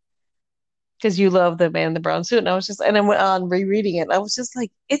 "Really?" Because you love the man in the brown suit, and I was just, and I went on rereading it. And I was just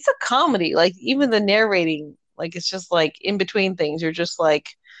like, it's a comedy. Like even the narrating, like it's just like in between things. You're just like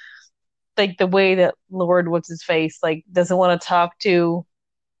the way that Lord what's his face like doesn't want to talk to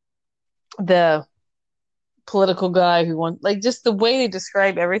the political guy who wants like just the way they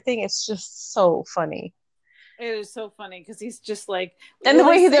describe everything. It's just so funny. It is so funny because he's just like, And the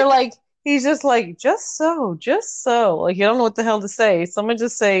well, they way say they're like, he's just so, just so. Like, you don't know what the hell to say. Someone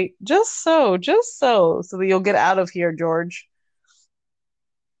just say, just so that you'll get out of here, George.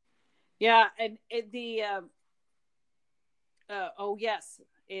 yeah, and oh yes,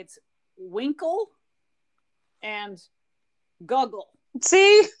 it's Winkle and Guggle.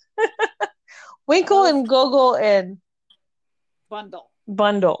 See? Winkle Those and Gogol and bundle.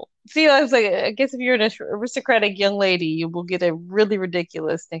 Bundle. See, I was like, I guess if you're an aristocratic young lady, you will get a really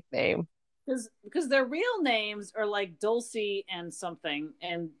ridiculous nickname. Because their real names are like Dulcie and something,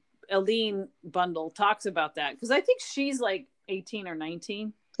 and Aline Bundle talks about that because I think she's like 18 or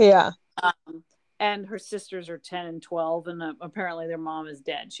 19, Yeah. and her sisters are 10 and 12, and apparently their mom is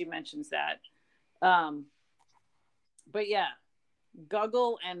dead. She mentions that. Um, but yeah,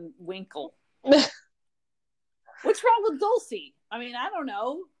 Guggle and Winkle. What's wrong with Dulcie? I mean, I don't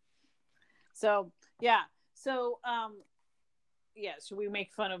know. So yeah, so yeah, should we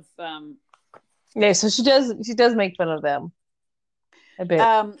make fun of Yeah, so she does make fun of them a bit.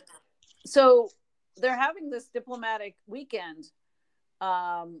 um so they're having this diplomatic weekend,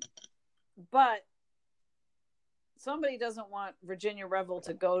 um but somebody doesn't want Virginia Revel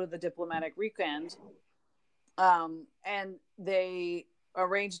to go to the diplomatic weekend, and they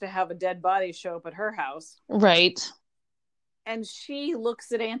arrange to have a dead body show up at her house, Right. and she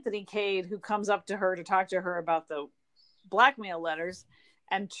looks at Anthony Cade, who comes up to her to talk to her about the blackmail letters,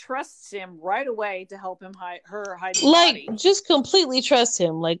 and trusts him right away to help him hide the Like, body. just completely trust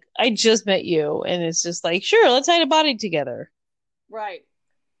him. Like, I just met you, and it's just like, sure, let's hide a body together. Right.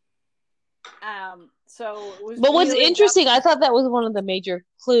 So it was But what's really that. interesting, I thought that was one of the major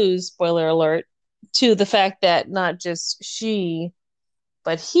clues, spoiler alert, to the fact that not just she,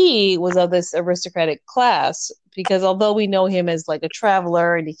 but he was of this aristocratic class. Because although we know him as like a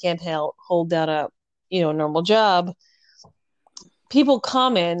traveler and he can't hold down a normal job, people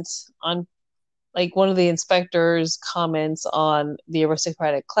comment on like one of the inspectors comments on the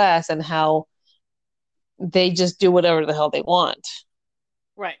aristocratic class and how they just do whatever the hell they want.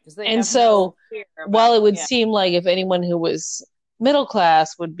 Right, because they And have no so fear while about, it would yeah. seem like if anyone who was middle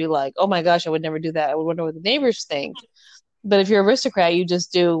class would be like, oh my gosh, I would never do that. I would wonder what the neighbors think. But if you're an aristocrat, you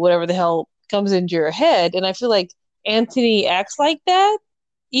just do whatever the hell comes into your head. And I feel like Anthony acts like that,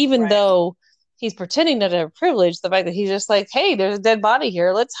 even Right. though he's pretending not to have privilege. The fact that he's just like, hey, there's a dead body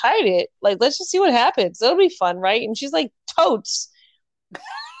here. Let's hide it. Like, let's just see what happens. It'll be fun, right? And she's like, totes.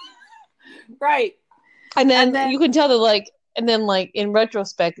 Right. And And then then you can tell that, like, and then, like, in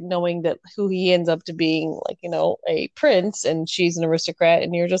retrospect, knowing that who he ends up to being, like, a prince and she's an aristocrat,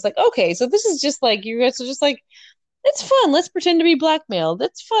 and you're just like, okay, so this is just like, you guys are just like, it's fun. Let's pretend to be blackmailed.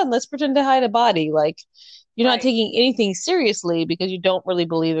 It's fun. Let's pretend to hide a body. Like, you're not right. taking anything seriously because you don't really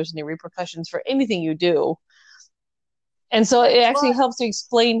believe there's any repercussions for anything you do. And so it Right. actually Well, helps to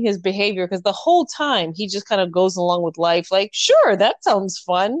explain his behavior because the whole time he just kind of goes along with life, like, sure, that sounds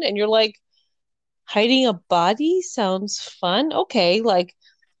fun. And you're like, hiding a body sounds fun. Okay, like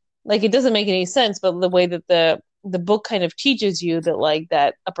it doesn't make any sense, but the way that the book kind of teaches you that like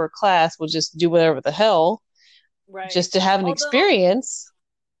that upper class will just do whatever the hell right. just to have an Although experience.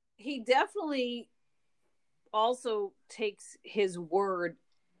 he definitely also takes his word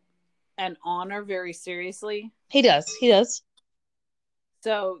and honor very seriously. He does. He does.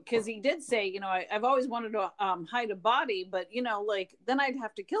 So, because he did say, I've always wanted to hide a body, but like then I'd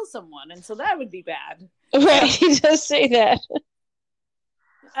have to kill someone, and so that would be bad. Right. So, He does say that.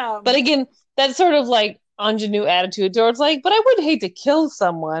 But um, again, that's sort of like ingenue attitude towards like, but I would hate to kill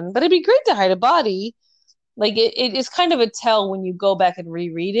someone, but it'd be great to hide a body. Like it is kind of a tell when you go back and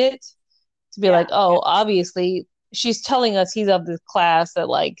reread it to be like, yeah, yeah, oh, obviously she's telling us he's of this class that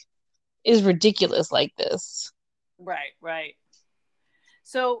like is ridiculous like this. right, right.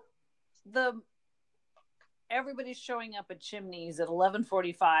 So the everybody's showing up at Chimneys at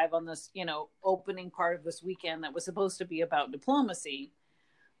 11:45 on this, opening part of this weekend that was supposed to be about diplomacy.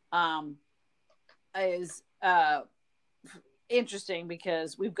 Um, is interesting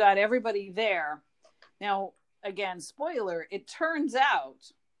because we've got everybody there now. Again, spoiler: it turns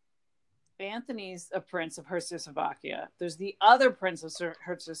out Anthony's a prince of Czechoslovakia. There's the other prince of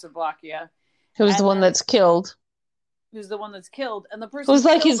Czechoslovakia, Who's the and one then that's killed? who's the one that's killed, and the person Who's who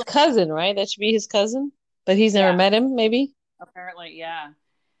like killed his him, cousin, right? That should be his cousin, but he's never yeah, met him, maybe. apparently, yeah.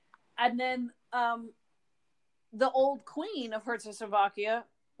 And then the old queen of Czechoslovakia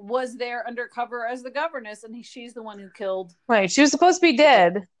was there undercover as the governess, and she's the one who killed. Right. She was supposed to be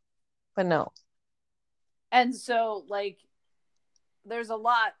dead, but no. And so, like, there's a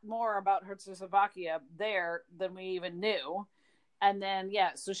lot more about Czechoslovakia there than we even knew. And then,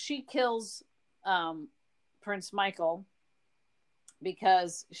 yeah, so she kills Prince Michael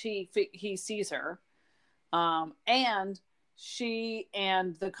because he sees her, and she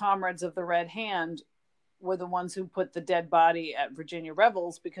and the comrades of the Red Hand were the ones who put the dead body at Virginia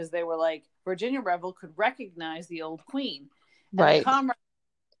Revels because they were like, Virginia Revel could recognize the old queen, and the Right. comrades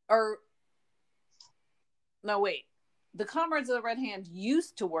or no wait, the comrades of the Red Hand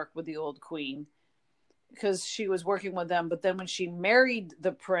used to work with the old queen because she was working with them, but then when she married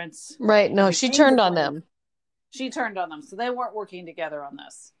the prince Right. and No, she became the turned on queen, them. she turned on them, so they weren't working together on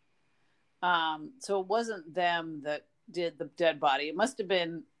this. So it wasn't them that did the dead body. It must have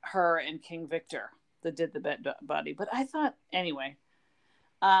been her and King Victor that did the dead body. But I thought, anyway,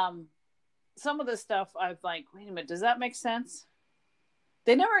 some of the stuff I was like, wait a minute, does that make sense?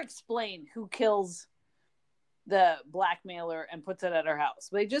 They never explain who kills the blackmailer and puts it at her house.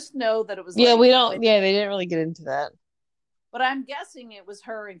 They just know that it was Yeah, we like, don't. Yeah, they didn't really get into that. but I'm guessing it was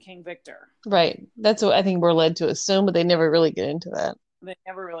her and King Victor. Right. That's what I think we're led to assume, but they never really get into that. They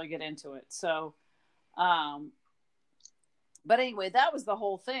never really get into it. So, um, but anyway, that was the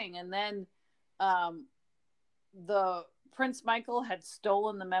whole thing. And then the Prince Michael had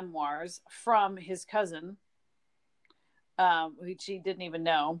stolen the memoirs from his cousin, which he didn't even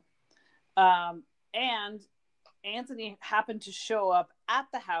know. And Anthony happened to show up at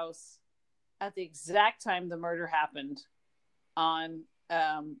the house at the exact time the murder happened on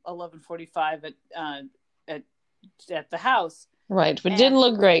 11:45 at the house. Right, but it And didn't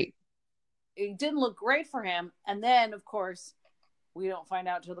look great. it didn't look great for him. And then, of course, we don't find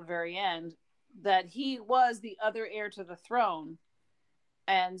out till the very end that he was the other heir to the throne.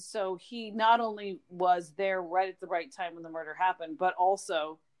 And so he not only was there right at the right time when the murder happened, but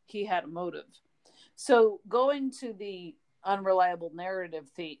also he had a motive. So going to the unreliable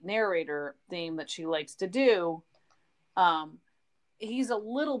narrator theme that she likes to do, he's a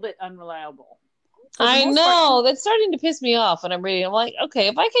little bit unreliable. For the I most part, know that's starting to piss me off when I'm reading. I'm like, okay,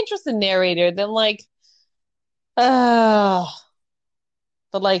 if I can trust the narrator, then like, uh,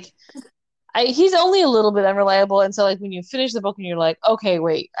 but like, he's only a little bit unreliable, and so like when you finish the book and you're like, okay,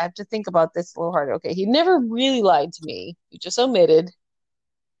 wait, I have to think about this a little harder. Okay, he never really lied to me. He just omitted.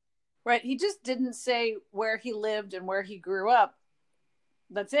 right? He just didn't say where he lived and where he grew up.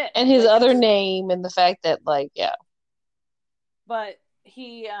 That's it. And his Like he other just, name and the fact that like, yeah, but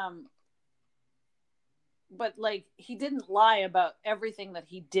he but like he didn't lie about everything that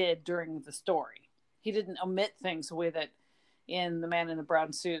he did during the story. He didn't omit things the way that in The Man in the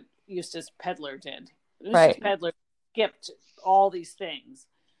Brown Suit Eustace Pedler did. Eustace right, Pedler skipped all these things.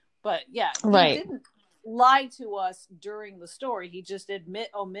 But yeah, he right, didn't lie to us during the story. He just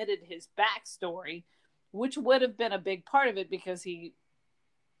omitted his backstory, which would have been a big part of it because he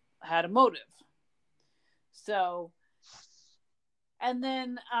had a motive. So, and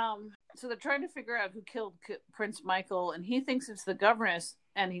then so they're trying to figure out who killed Prince Michael, and he thinks it's the governess,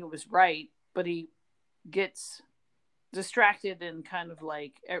 and he was right, but he gets distracted and kind of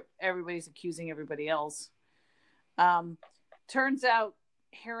like everybody's accusing everybody else. Turns out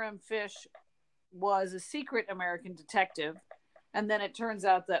Hiram Fish was a secret American detective, and then it turns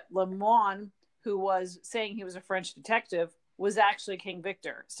out that Lemoine, who was saying he was a French detective, was actually King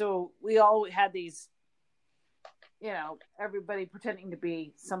Victor. So we all had these, everybody pretending to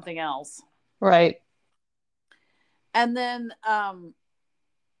be something else. right. And then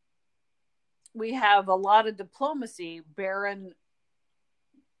we have a lot of diplomacy. Baron,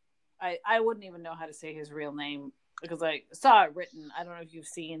 I wouldn't even know how to say his real name because I saw it written. I don't know if you've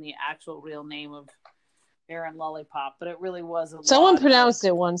seen the actual real name of Baron Lollipop, but it really was a Someone lot of. pronounced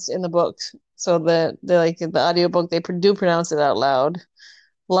it once in the book, so the like in the audiobook they do pronounce it out loud.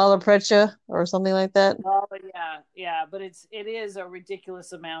 Lala Precha or something like that. Oh yeah, but it is a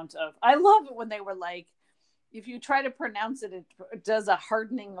ridiculous amount of. I love it when they were like, if you try to pronounce it, it does a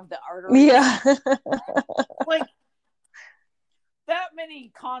hardening of the arteries. Yeah. Like that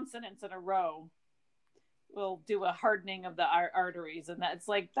many consonants in a row will do a hardening of the arteries, and that's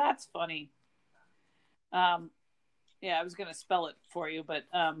like that's funny. Yeah, I was gonna spell it for you, but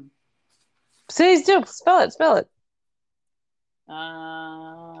Please do spell it. Spell it.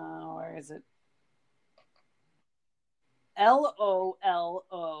 where is it?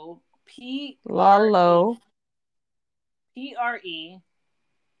 LOLOPRE. Lalo. Pretzyl.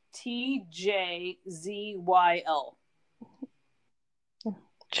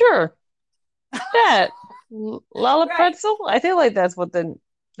 Sure. That Lala Right. Pretzel. I feel like that's what the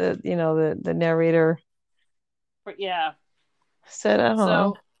narrator But yeah. said. I don't know.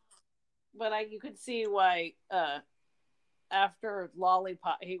 So, but you could see why after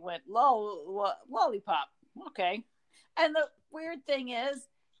Lollipop, he went Lollipop. Okay. And the weird thing is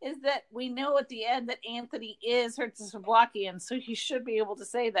that we know at the end that Anthony is Herzegovian, so he should be able to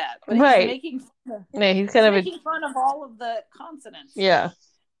say that. But he's Right. making fun of, Yeah, he's kind of making fun of all of the consonants. yeah.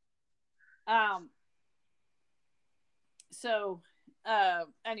 So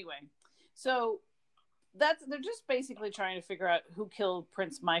anyway, so they're just basically trying to figure out who killed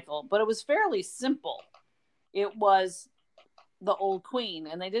Prince Michael, but it was fairly simple. It was the old queen,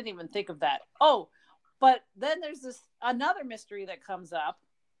 and they didn't even think of that. Oh, but then there's another mystery that comes up,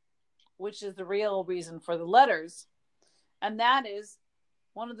 which is the real reason for the letters, and that is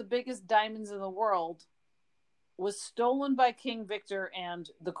one of the biggest diamonds in the world was stolen by King Victor and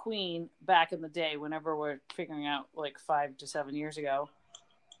the Queen back in the day, whenever we're figuring out, like 5 to 7 years ago,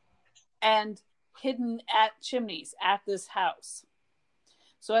 and hidden at Chimneys at this house.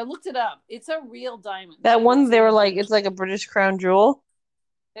 So I looked it up. It's a real diamond. That one, they were like, it's like a British crown jewel.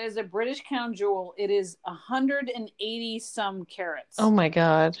 It is a British crown jewel. It is 180 some carats. Oh my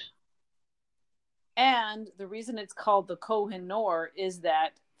God. And the reason it's called the Koh-i-Noor is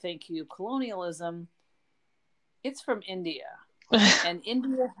that, thank you, colonialism, it's from India. And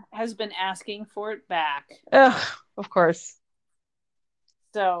India has been asking for it back. Of course.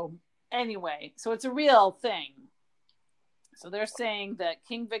 So anyway, so it's a real thing. So they're saying that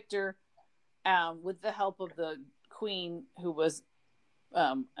King Victor, with the help of the Queen, who was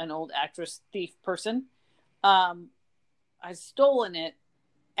an old actress thief person, has stolen it,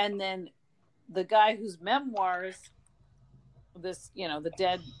 and then the guy whose memoirs, this, the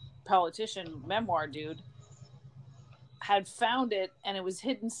dead politician memoir dude, had found it, and it was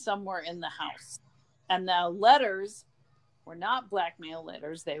hidden somewhere in the house. And the letters were not blackmail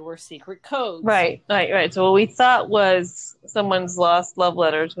letters; they were secret codes. Right. So what we thought was someone's lost love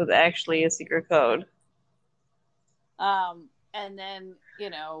letters was actually a secret code. And then,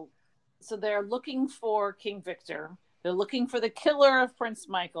 so they're looking for King Victor. They're looking for the killer of Prince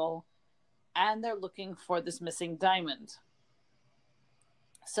Michael, and they're looking for this missing diamond.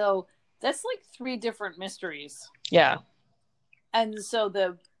 So that's like 3 different mysteries. Yeah. And so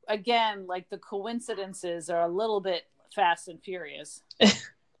the coincidences are a little bit fast and furious.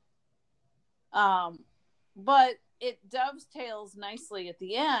 But it dovetails nicely at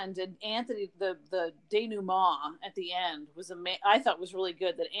the end, and Anthony, the denouement at the end was I thought was really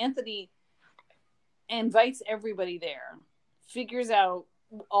good. That Anthony invites everybody there, figures out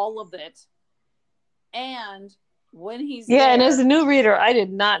all of it, and when he's there, and as a new reader, I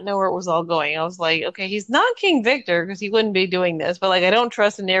did not know where it was all going. I was like, okay, he's not King Victor because he wouldn't be doing this, but like I don't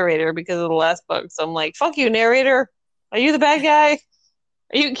trust the narrator because of the last book, so I'm like, fuck you, narrator. Are you the bad guy?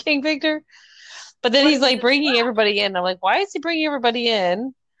 Are you King Victor? But then he's like bringing everybody in. I'm like, why is he bringing everybody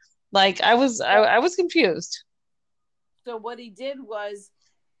in? Like I was confused. So what he did was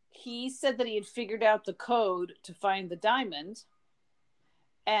he said that he had figured out the code to find the diamond,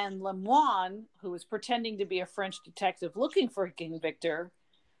 and Lemoine, who was pretending to be a French detective looking for King Victor,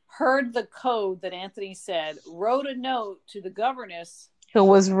 heard the code that Anthony said, wrote a note to the governess, who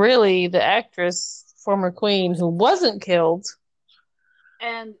was really the actress, former queen, who wasn't killed.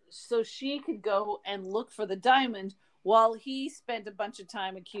 And so she could go and look for the diamond while he spent a bunch of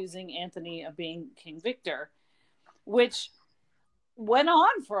time accusing Anthony of being King Victor, which went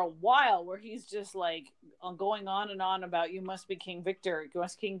on for a while, where he's just like going on and on about, you must be King Victor, you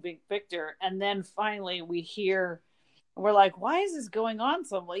must King Victor. And then finally we hear, we're like, why is this going on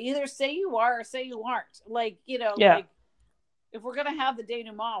so long? Either say you are or say you aren't. Like, like, if we're going to have the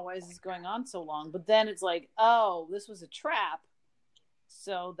denouement, why is this going on so long? But then it's like, oh, this was a trap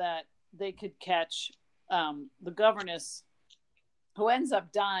so that they could catch the governess, who ends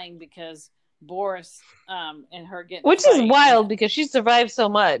up dying because Boris and her get, which is wild because she survived so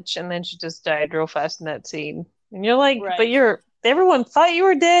much and then she just died real fast in that scene. And you're like, right. But everyone thought you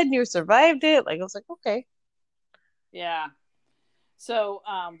were dead and you survived it. Like I was like, okay. Yeah. So,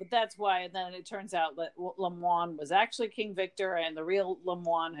 but that's why then it turns out that Lemoine was actually King Victor and the real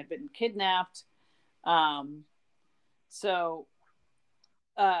Lemoine had been kidnapped. And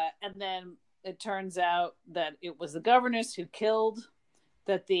then it turns out that it was the governess who killed,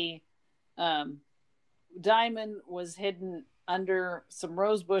 that the diamond was hidden under some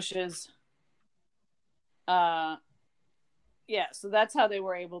rose bushes. yeah, so that's how they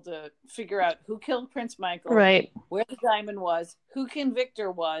were able to figure out who killed Prince Michael, Right. where the diamond was, who King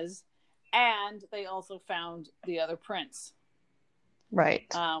Victor was, and they also found the other prince.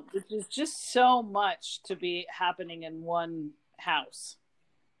 Right. Which is just so much to be happening in one house.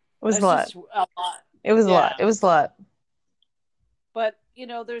 It was a That's lot. just a lot. It was a lot. Yeah. It was a lot. But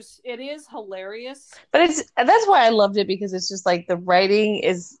it is hilarious. But that's why I loved it, because it's just like the writing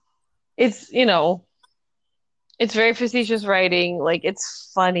is, it's, it's very facetious writing. Like,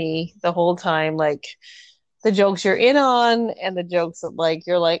 it's funny the whole time. Like, the jokes you're in on, and the jokes that, like,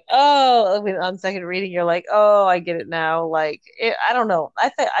 you're like, oh, I mean, on second reading, you're like, oh, I get it now. Like, I don't know. I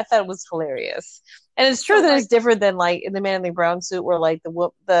thought it was hilarious. And it's true So, that like, it's different than, like, in the Man in the Brown Suit, where, like,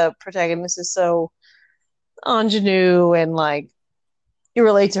 the protagonist is so ingenue, and, like, you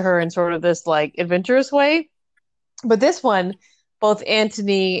relate to her in sort of this, like, adventurous way. But this one, both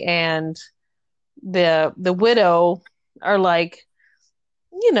Anthony and the widow are, like,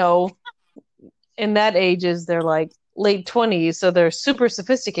 you know, in that ages, they're like late 20s, so they're super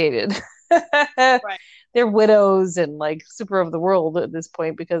sophisticated. right. They're widows and, like, super of the world at this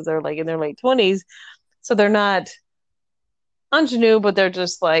point, because they're, like, in their late 20s. So they're not ingenue, but they're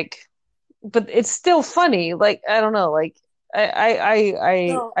just like, but it's still funny. Like, I don't know, like, So,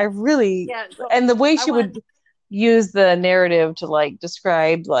 I really, yeah, so and the way I she want would use the narrative to, like,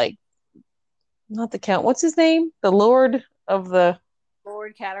 describe, like, not the count, what's his name, the lord of the,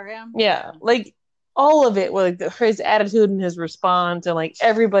 Lord Caterham. yeah, Yeah. like, all of it, like, his attitude and his response, and, like,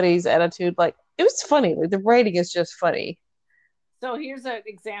 everybody's attitude, like, it was funny. Like, the writing is just funny. So here's an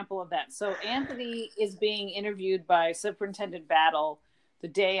example of that. So Anthony is being interviewed by Superintendent Battle the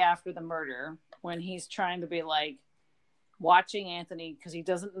day after the murder, when he's trying to be like watching Anthony because he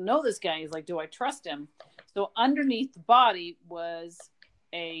doesn't know this guy. He's like, do I trust him? So underneath the body was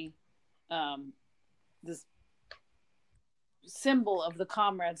a this symbol of the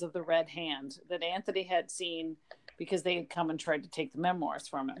Comrades of the Red Hand that Anthony had seen because they had come and tried to take the memoirs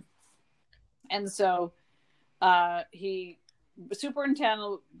from him. And so he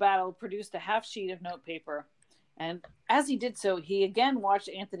Superintendent Battle produced a half sheet of notepaper, and as he did so, he again watched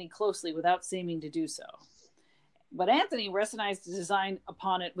Anthony closely without seeming to do so. But Anthony recognized the design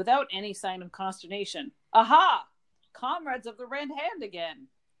upon it without any sign of consternation. Aha! Comrades of the Red Hand again.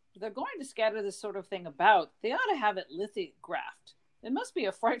 If they're going to scatter this sort of thing about, they ought to have it lithographed. It must be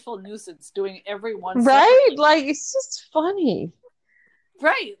a frightful nuisance doing every one Right? separately. Like, it's just funny.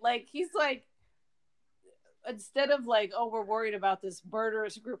 Right. Like, he's like, instead of like, oh, we're worried about this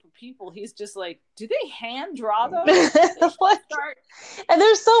murderous group of people, he's just like, do they hand draw those? Like, and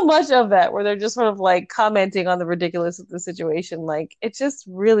there's so much of that where they're just sort of, like, commenting on the ridiculous of the situation. Like, it just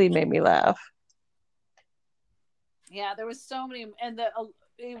really made me laugh. Yeah, there was so many, and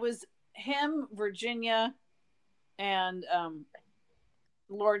it was him, Virginia, and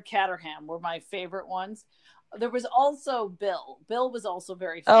Lord Caterham were my favorite ones. There was also Bill. Bill was also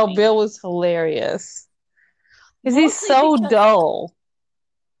very funny. Oh, Bill was hilarious. Because he's Mostly so dull.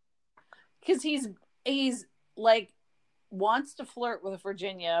 Because he's like wants to flirt with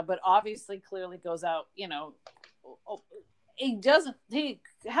Virginia, but obviously clearly goes out, he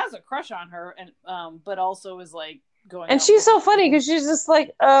has a crush on her, and but also is like going And out she's so with funny because she's just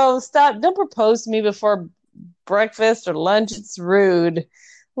like, oh, stop, don't propose to me before breakfast or lunch. It's rude.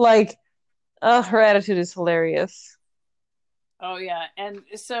 Like, her attitude is hilarious. Oh yeah, and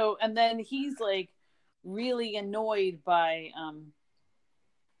then he's like really annoyed by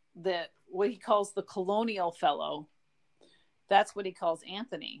the what he calls the colonial fellow. That's what he calls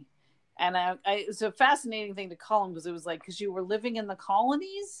Anthony. And it's a fascinating thing to call him, because it was like, because you were living in the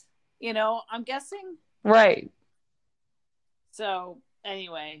colonies, I'm guessing. Right. So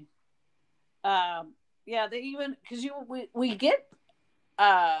anyway, yeah, they even, because we get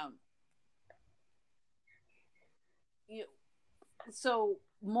so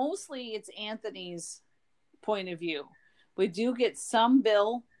mostly it's Anthony's point of view. We do get some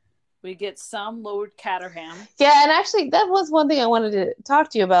Bill, we get some Lord Caterham. Yeah, and actually, that was one thing I wanted to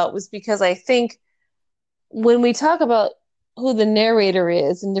talk to you about, was because I think when we talk about who the narrator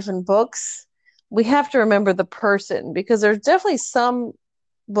is in different books, we have to remember the person, because there's definitely some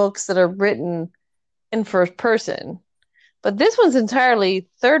books that are written in first person, but this one's entirely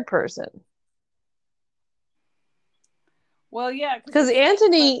third person. Well, yeah, because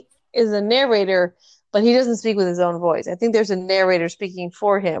Anthony is a narrator, but he doesn't speak with his own voice. I think there's a narrator speaking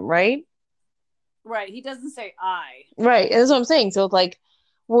for him, right? Right. He doesn't say I. Right. And that's what I'm saying. So it's like,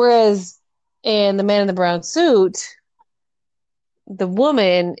 whereas in The Man in the Brown Suit, the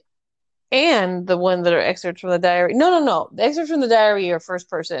woman and the one that are excerpts from the diary. No. The excerpts from the diary are first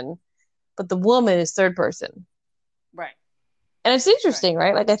person, but the woman is third person. Right. And it's Right. interesting,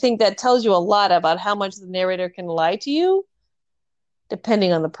 right? Like I think that tells you a lot about how much the narrator can lie to you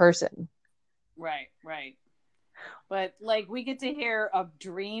depending on the person. Right. Right. But like we get to hear a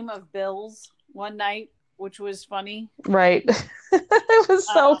dream of Bill's one night, which was funny. Right. It was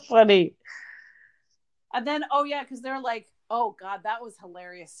so Um, funny. and then oh yeah, because they're like, oh god, that was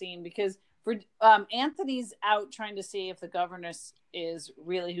hilarious scene because for Anthony's out trying to see if the governess is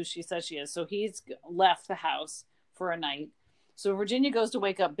really who she says she is. So he's left the house for a night. So Virginia goes to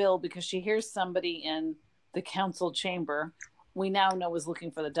wake up Bill because she hears somebody in the council chamber. We now know is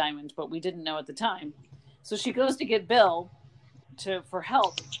looking for the diamond, but we didn't know at the time. So she goes to get Bill to for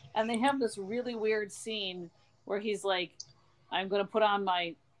help, and they have this really weird scene where he's like, "I'm going to put on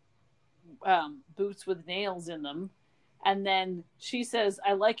my boots with nails in them," and then she says,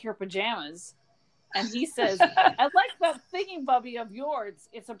 "I like your pajamas," and he says, "I like that thingy bubby of yours.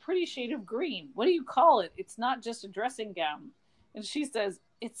 It's a pretty shade of green. What do you call it? It's not just a dressing gown." And she says,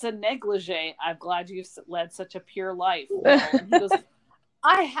 "It's a negligee. I'm glad you've led such a pure life, Bill." And he goes,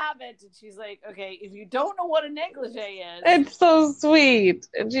 "I haven't." And she's like, "Okay, if you don't know what a negligee is." It's so sweet.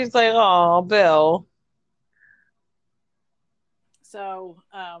 And she's like, "Oh, Bill." So,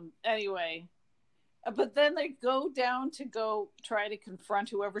 anyway, but then they go down to go try to confront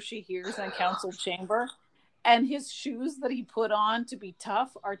whoever she hears in council chamber, and his shoes that he put on to be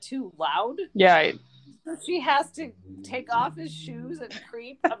tough are too loud. Yeah. So she has to take off his shoes and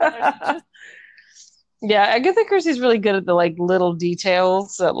creep. I mean, there's just Yeah, I guess that Kirsty's really good at the like little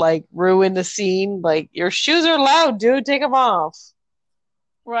details that like ruin the scene. Like your shoes are loud, dude. Take them off.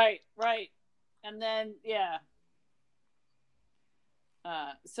 right, right, and then yeah.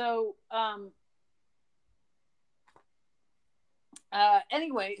 So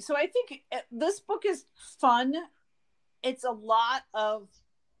anyway, so I think this book is fun. It's a lot of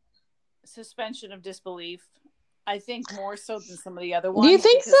suspension of disbelief. I think more so than some of the other Do you ones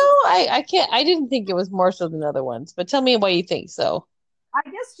think so? because it's I can't. I didn't think it was more so than other ones. But tell me why you think so. I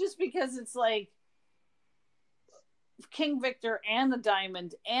guess just because it's like King Victor and the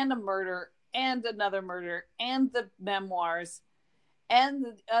diamond and a murder and another murder and the memoirs and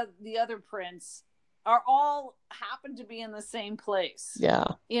the other prince are all happen to be in the same place. Yeah.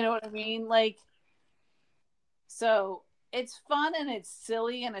 You know what I mean? Like, so it's fun and it's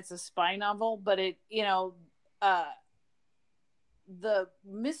silly and it's a spy novel, but it, uh, the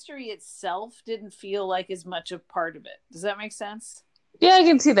mystery itself didn't feel like as much a part of it. Does that make sense? Yeah, I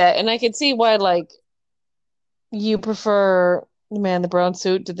can see that, and I can see why like you prefer the Man in the Brown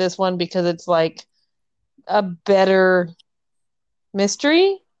Suit to this one because it's like a better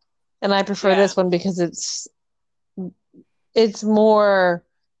mystery, and I prefer Yeah. this one because it's more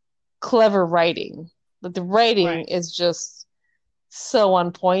clever writing. But the writing Right. is just so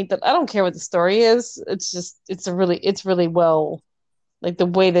on point that I don't care what the story is. It's really well like the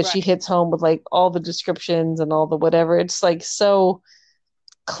way that she Right. hits home with like all the descriptions and all the whatever. It's like so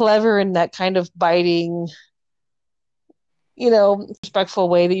clever in that kind of biting, respectful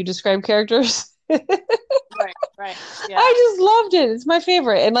way that you describe characters. Right. Right. Yeah. I just loved it. It's my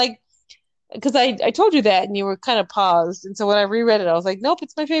favorite. And like because I told you that and you were kind of paused. And so when I reread it, I was like, nope,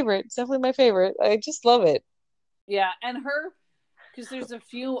 it's my favorite. It's definitely my favorite. I just love it. Yeah. And her, because there's a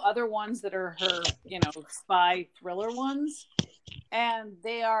few other ones that are her, spy thriller ones, and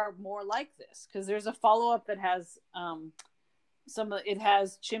they are more like this because there's a follow up that has it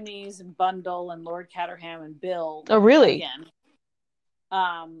has Chimneys and Bundle and Lord Caterham and Bill Oh, really? again.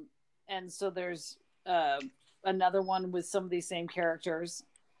 And so there's another one with some of these same characters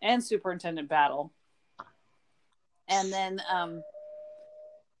and Superintendent Battle. And then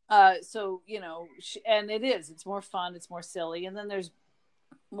so and it's more fun, it's more silly, and then there's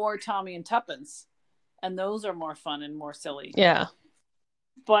more Tommy and Tuppence, and those are more fun and more silly. Yeah.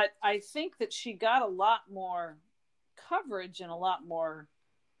 But I think that she got a lot more coverage and a lot more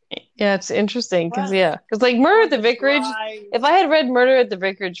Yeah, it's interesting because press yeah, because like Murder for at the the Vicarage, dry. if I had read Murder at the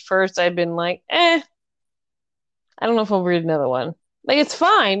Vicarage first, I'd been like, I don't know if I'll read another one. Like it's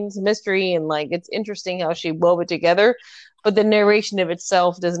fine, it's a mystery and like it's interesting how she wove it together, but the narration of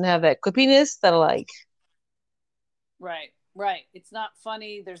itself doesn't have that quippiness that I like. Right, right. It's not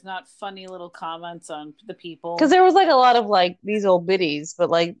funny. There's not funny little comments on the Because people. there was like a lot of like these old biddies,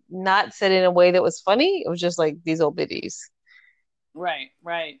 but like not said in a way that was funny. It was just like these old biddies. Right,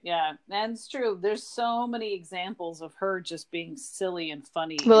 right. Yeah. And it's true. There's so many examples of her just being silly and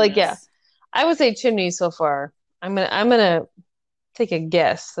funny But in like yeah, this. I would say Chimney so far. I'm gonna take a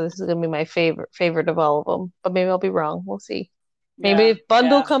guess. So this is gonna be my favorite of all of them. But maybe I'll be wrong. We'll see. Maybe Yeah, if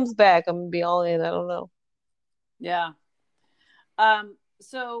Bundle yeah, comes back, I'm gonna be all in. I don't know. yeah.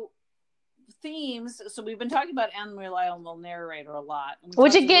 So themes. So we've been talking about unreliable narrator a lot.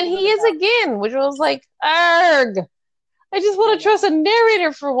 Which again, he is again, which was like, arg. I just want to trust a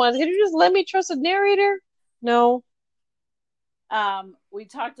narrator for once. Can you just let me trust a narrator? No. We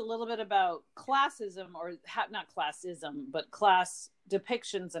talked a little bit about classism, or not classism, but class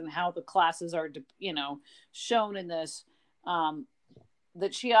depictions and how the classes are, shown in this.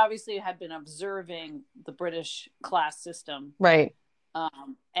 That she obviously had been observing the British class system, right,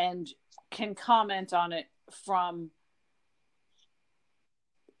 and can comment on it from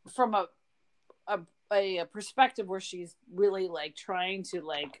a perspective where she's really like trying to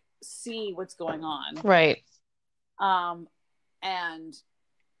like see what's going on, right. And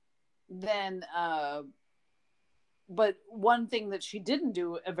then but one thing that she didn't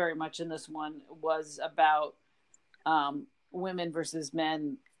do very much in this one was about women versus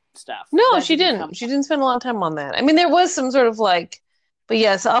men stuff. No, she didn't. She didn't spend a lot of time on that. I mean, there was some sort of like, but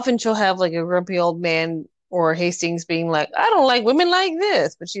yes, often she'll have like a grumpy old man or Hastings being like, I don't like women like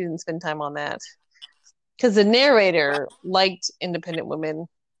this, but she didn't spend time on that. Because the narrator liked independent women.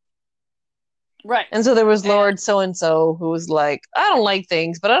 Right. And so there was Lord so-and-so who was like, I don't like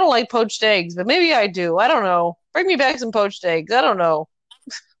things, but I don't like poached eggs, but maybe I do. I don't know. Bring me back some poached eggs. I don't know.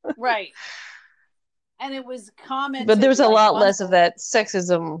 Right. And it was commented. But there's a lot less of that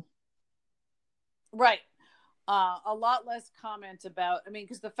sexism. Right. A lot less comment about,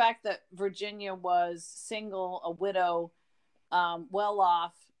 because the fact that Virginia was single, a widow, well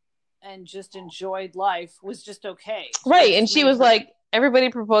off, and just enjoyed life was just okay. Right. And she was like, everybody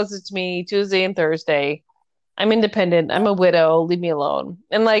proposes to me Tuesday and Thursday. I'm independent. I'm a widow. Leave me alone.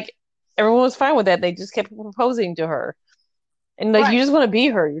 And like, everyone was fine with that. They just kept proposing to her. And like, you just want to be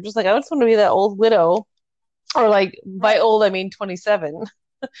her. You're just like, I just want to be that old widow. Or like, by old, I mean 27,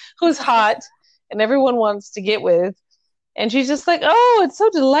 who's hot and everyone wants to get with. And she's just like, oh, it's so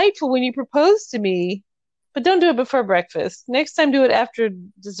delightful when you propose to me. But don't do it before breakfast. Next time, do it after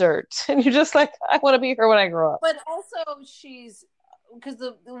dessert. And you're just like, I want to be her when I grow up. But also, because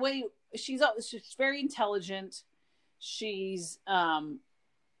the way she's very intelligent. She's,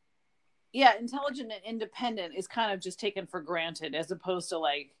 intelligent and independent is kind of just taken for granted, as opposed to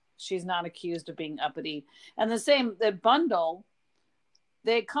like, she's not accused of being uppity. And the Bundle,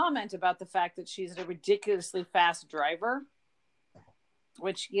 they comment about the fact that she's a ridiculously fast driver,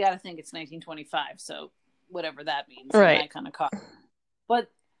 which you got to think it's 1925. So whatever that means, right? That kind of car. But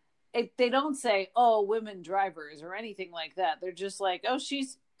they don't say, "Oh, women drivers" or anything like that. They're just like, "Oh,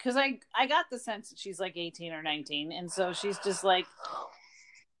 she's," because I got the sense that she's like 18 or 19, and so she's just like,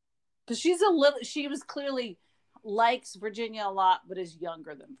 because she was clearly likes Virginia a lot, but is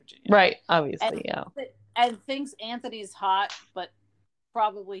younger than Virginia, right? Obviously, yeah, and thinks Anthony's hot, but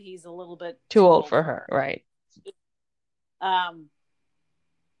probably he's a little bit too old for her, right?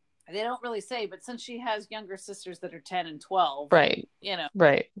 They don't really say, but since she has younger sisters that are 10 and 12, right?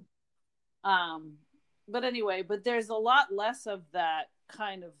 Right. But anyway, there's a lot less of that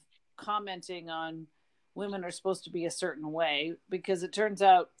kind of commenting on women are supposed to be a certain way, because it turns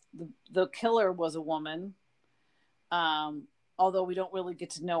out the killer was a woman. Although we don't really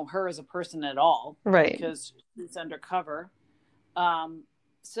get to know her as a person at all, right? Because she's undercover.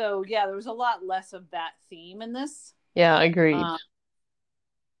 So yeah, there was a lot less of that theme in this. Yeah, agreed.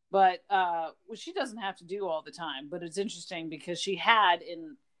 But she doesn't have to do all the time. But it's interesting because she had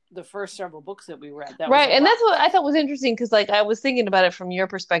in the first several books that we read. Right, and that's what I thought was interesting, because like I was thinking about it from your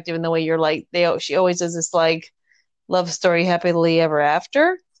perspective and the way you're like, she always does this like love story happily ever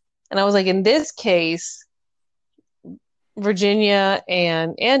after, and I was like, in this case, Virginia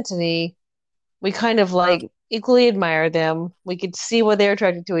and Anthony, we kind of like equally admire them. We could see why they're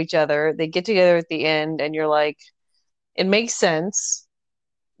attracted to each other. They get together at the end, and you're like, it makes sense.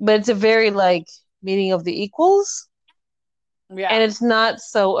 But it's a very like meeting of the equals. Yeah. And it's not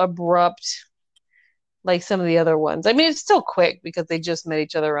so abrupt like some of the other ones. I mean, it's still quick because they just met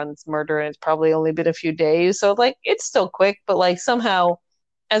each other on this murder and it's probably only been a few days. So like it's still quick, but like somehow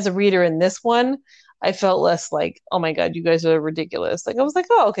as a reader in this one, I felt less like, oh my God, you guys are ridiculous. Like I was like,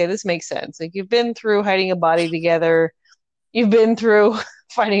 oh, okay, this makes sense. Like you've been through hiding a body together. You've been through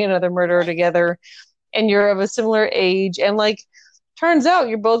finding another murderer together, and you're of a similar age. And like, turns out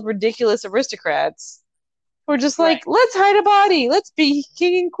you're both ridiculous aristocrats. We're just like, let's hide a body. Let's be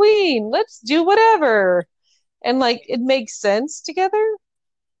king and queen. Let's do whatever. And like, it makes sense together.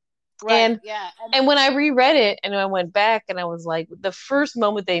 Right. And when I reread it and I went back and I was like, the first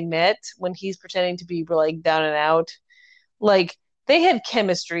moment they met when he's pretending to be like down and out, like they had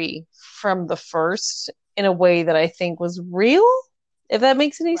chemistry from the first in a way that I think was real if that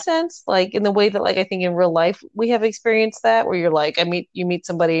makes any Right. sense. Like in the way that like I think in real life we have experienced that where you're like, you meet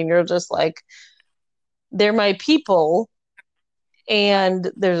somebody and you're just like, they're my people Right.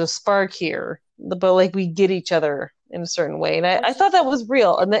 and there's a spark here. But like we get each other in a certain way. And I Which thought that was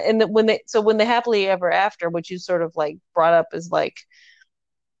real. And when they happily ever after, which you sort of like brought up is like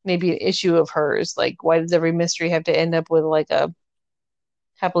maybe an issue of hers. Like, why does every mystery have to end up with like a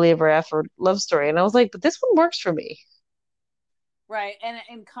happily ever after love story? And I was like, but this one works for me. right. And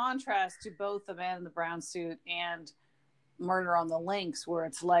in contrast to both The Man in the Brown Suit and Murder on the Links, where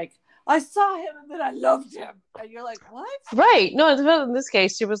it's like, I saw him and then I loved him. And you're like, what? Right. No, in this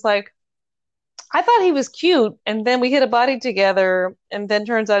case, she was like, I thought he was cute, and then we hit a body together, and then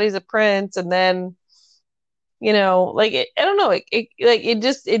turns out he's a prince, and then like I don't know,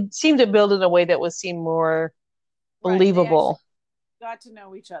 it seemed to build in a way that was seemed more Right. They actually believable. got to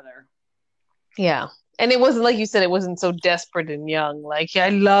know each other. Yeah. And it wasn't like you said, it wasn't so desperate and young. Like, yeah, I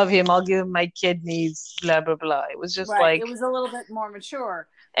love him. I'll give him my kidneys, blah, blah, blah. It was just Right. like, It was a little bit more mature.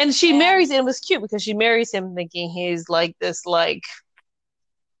 and she And marries, and it was cute because she marries him thinking he's like this, like,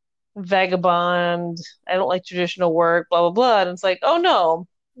 vagabond. I don't like traditional work, blah, blah, blah. And it's like, oh no,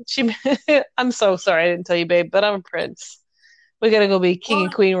 she, I'm so sorry I didn't tell you, babe, but I'm a prince. We gotta go be king and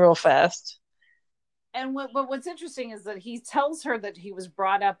well, queen real fast. what's interesting is that he tells her that he was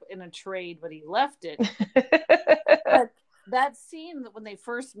brought up in a trade, but he left it. But that scene when they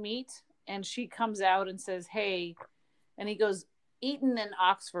first meet and she comes out and says, "Hey," and he goes, "Eton and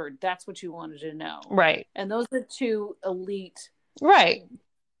Oxford, that's what you wanted to know." Right. And those are two elite Right. Like,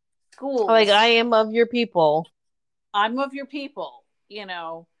 schools. I am of your people. I'm of your people.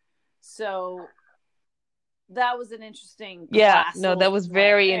 So that was an interesting Yeah, class no, that little was right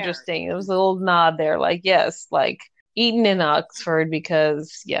very there. interesting. It was a little nod there, like, yes, like Eton and Oxford,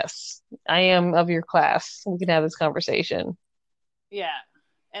 because yes, I am of your class. We can have this conversation. Yeah.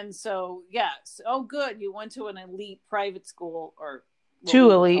 And so, yes. Oh, good. You went to an elite private school, or what Two we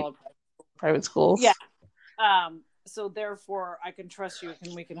would call elite a private. private Yeah. schools. So therefore I can trust you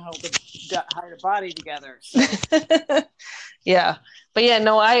and we can hold hide a body together. So Yeah. But yeah,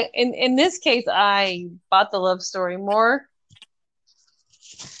 no, in this case I bought the love story more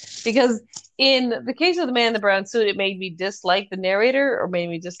because in the case of the man in the brown suit, it made me dislike the narrator or made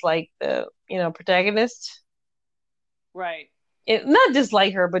me dislike the, protagonist. right. Not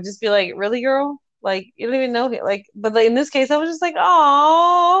dislike her, but just be like, really, girl? Like, you don't even know, like, but like, in this case, I was just like,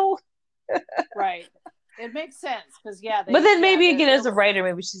 oh. Right. It makes sense because yeah, But then maybe there again, as a was writer,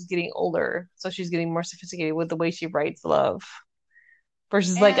 maybe she's getting older, so she's getting more sophisticated with the way she writes love.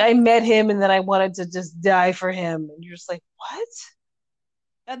 Versus like, I and met him and then I wanted to just die for him, and you're just like, what?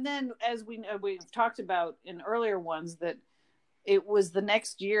 and then as we've talked about in earlier ones that it was the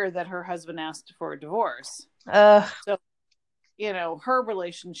next year that her husband asked for a divorce. Uh, So her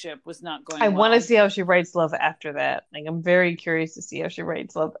relationship was not I going want to well. see how she writes love after that. Like, I'm very curious to see how she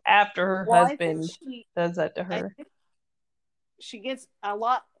writes love after her Well, I think husband does that to I her. think she gets a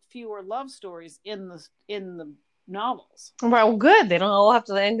lot fewer love stories in the novels. Well, good. They don't all have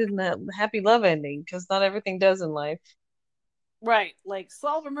to end in the happy love ending because not everything does in life. Right, like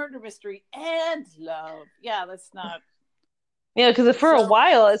solve a murder mystery and love. Yeah, that's not Yeah, because for a so.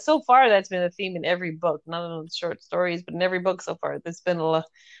 while, so far, that's been a theme in every book, not in the short stories, but in every book so far. There's been a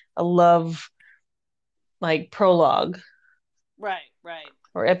love, like, prologue Right, right.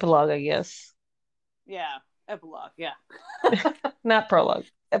 or epilogue, I guess. Yeah, epilogue. Yeah. Not prologue,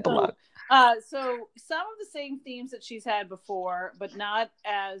 So, epilogue. so some of the same themes that she's had before, but not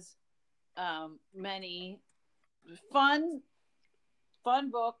as many. Fun,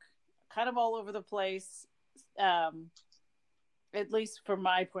 fun book, kind of all over the place. Um, at least from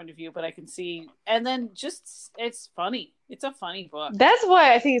my point of view, but I can see. And then just it's funny. It's a funny book. That's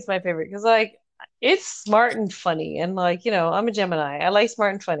why I think it's my favorite because, like, it's smart and funny. And, like, I'm a Gemini. I like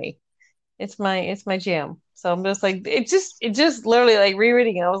smart and funny. It's my jam. So I'm just like it just literally like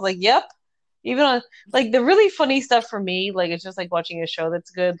rereading it. I was like, yep. Even on like the really funny stuff for me, like it's just like watching a show that's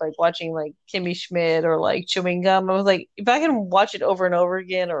good, like watching like Kimmy Schmidt or like Chewing Gum. I was like, if I can watch it over and over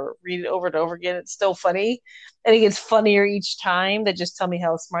again or read it over and over again, it's still funny. And it gets funnier each time. That just tell me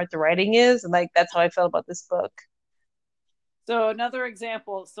how smart the writing is. And like that's how I felt about this book. So another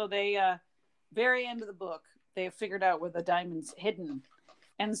example. So they very end of the book, they have figured out where the diamond's hidden,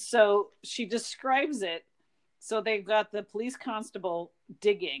 and so she describes it. So they've got the police constable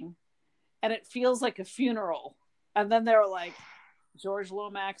digging, and it feels like a funeral. And then they're like, George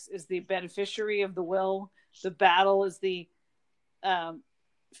Lomax is the beneficiary of the will. The battle is the um,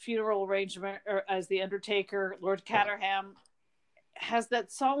 funeral arrangement, or as the undertaker. Lord Caterham has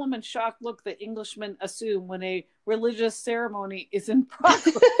that solemn and shocked look that Englishmen assume when a religious ceremony is in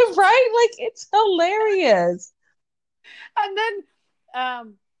progress. Right? Like, it's hilarious. And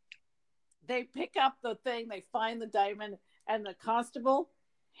then they pick up the thing, they find the diamond, and the constable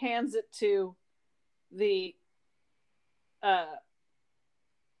hands it to the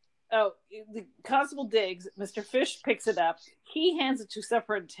the constable digs. Mr. Fish picks it up. He hands it to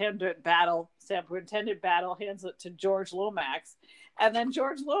Superintendent Battle. Superintendent Battle hands it to George Lomax. And then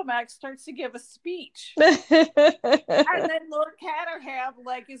George Lomax starts to give a speech. And then Lord Caterham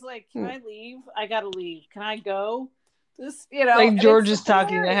is like, can I leave? I gotta leave. Can I go? This, like George is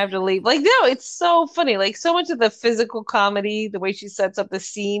talking, I have to leave. Like, no, it's so funny. Like, so much of the physical comedy, the way she sets up the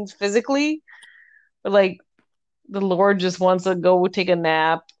scenes physically, but like the Lord just wants to go take a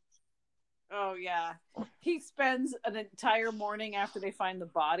nap. Oh yeah, he spends an entire morning after they find the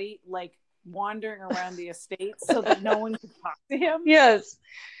body, like wandering around the estate so that no one can talk to him. Yes,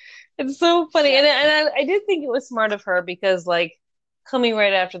 it's so funny, and I did think it was smart of her because, like, coming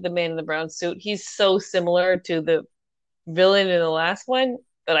right after the man in the brown suit, he's so similar to the villain in the last one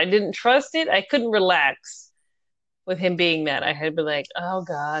that I didn't trust it. I couldn't relax with him being that. I had been like, oh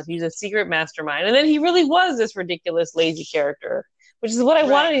God, he's a secret mastermind. And then he really was this ridiculous, lazy character, which is what I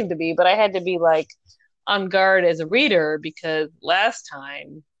wanted him to be. But I had to be like on guard as a reader because last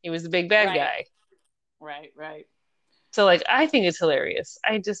time he was the big bad guy. Right. So like, I think it's hilarious.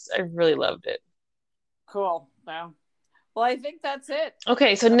 I really loved it. Cool. Wow. Well, I think that's it.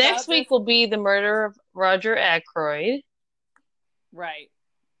 Okay, so next week will be the murder of Roger Ackroyd. Right.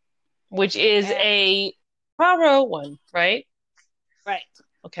 Which is a Poirot one, right? Right.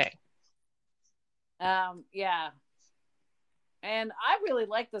 Okay. Yeah. And I really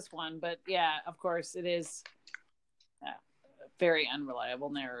like this one, but yeah, of course it is a very unreliable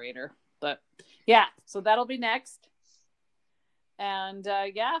narrator. But yeah, so that'll be next. And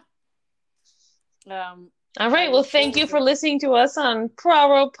yeah. All right. Well, thank you for listening to us on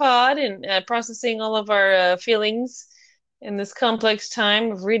Poirot Pod and processing all of our feelings in this complex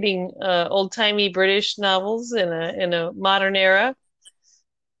time of reading old-timey British novels in a modern era.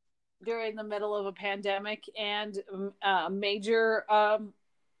 During the middle of a pandemic and major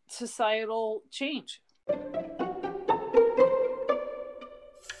societal change.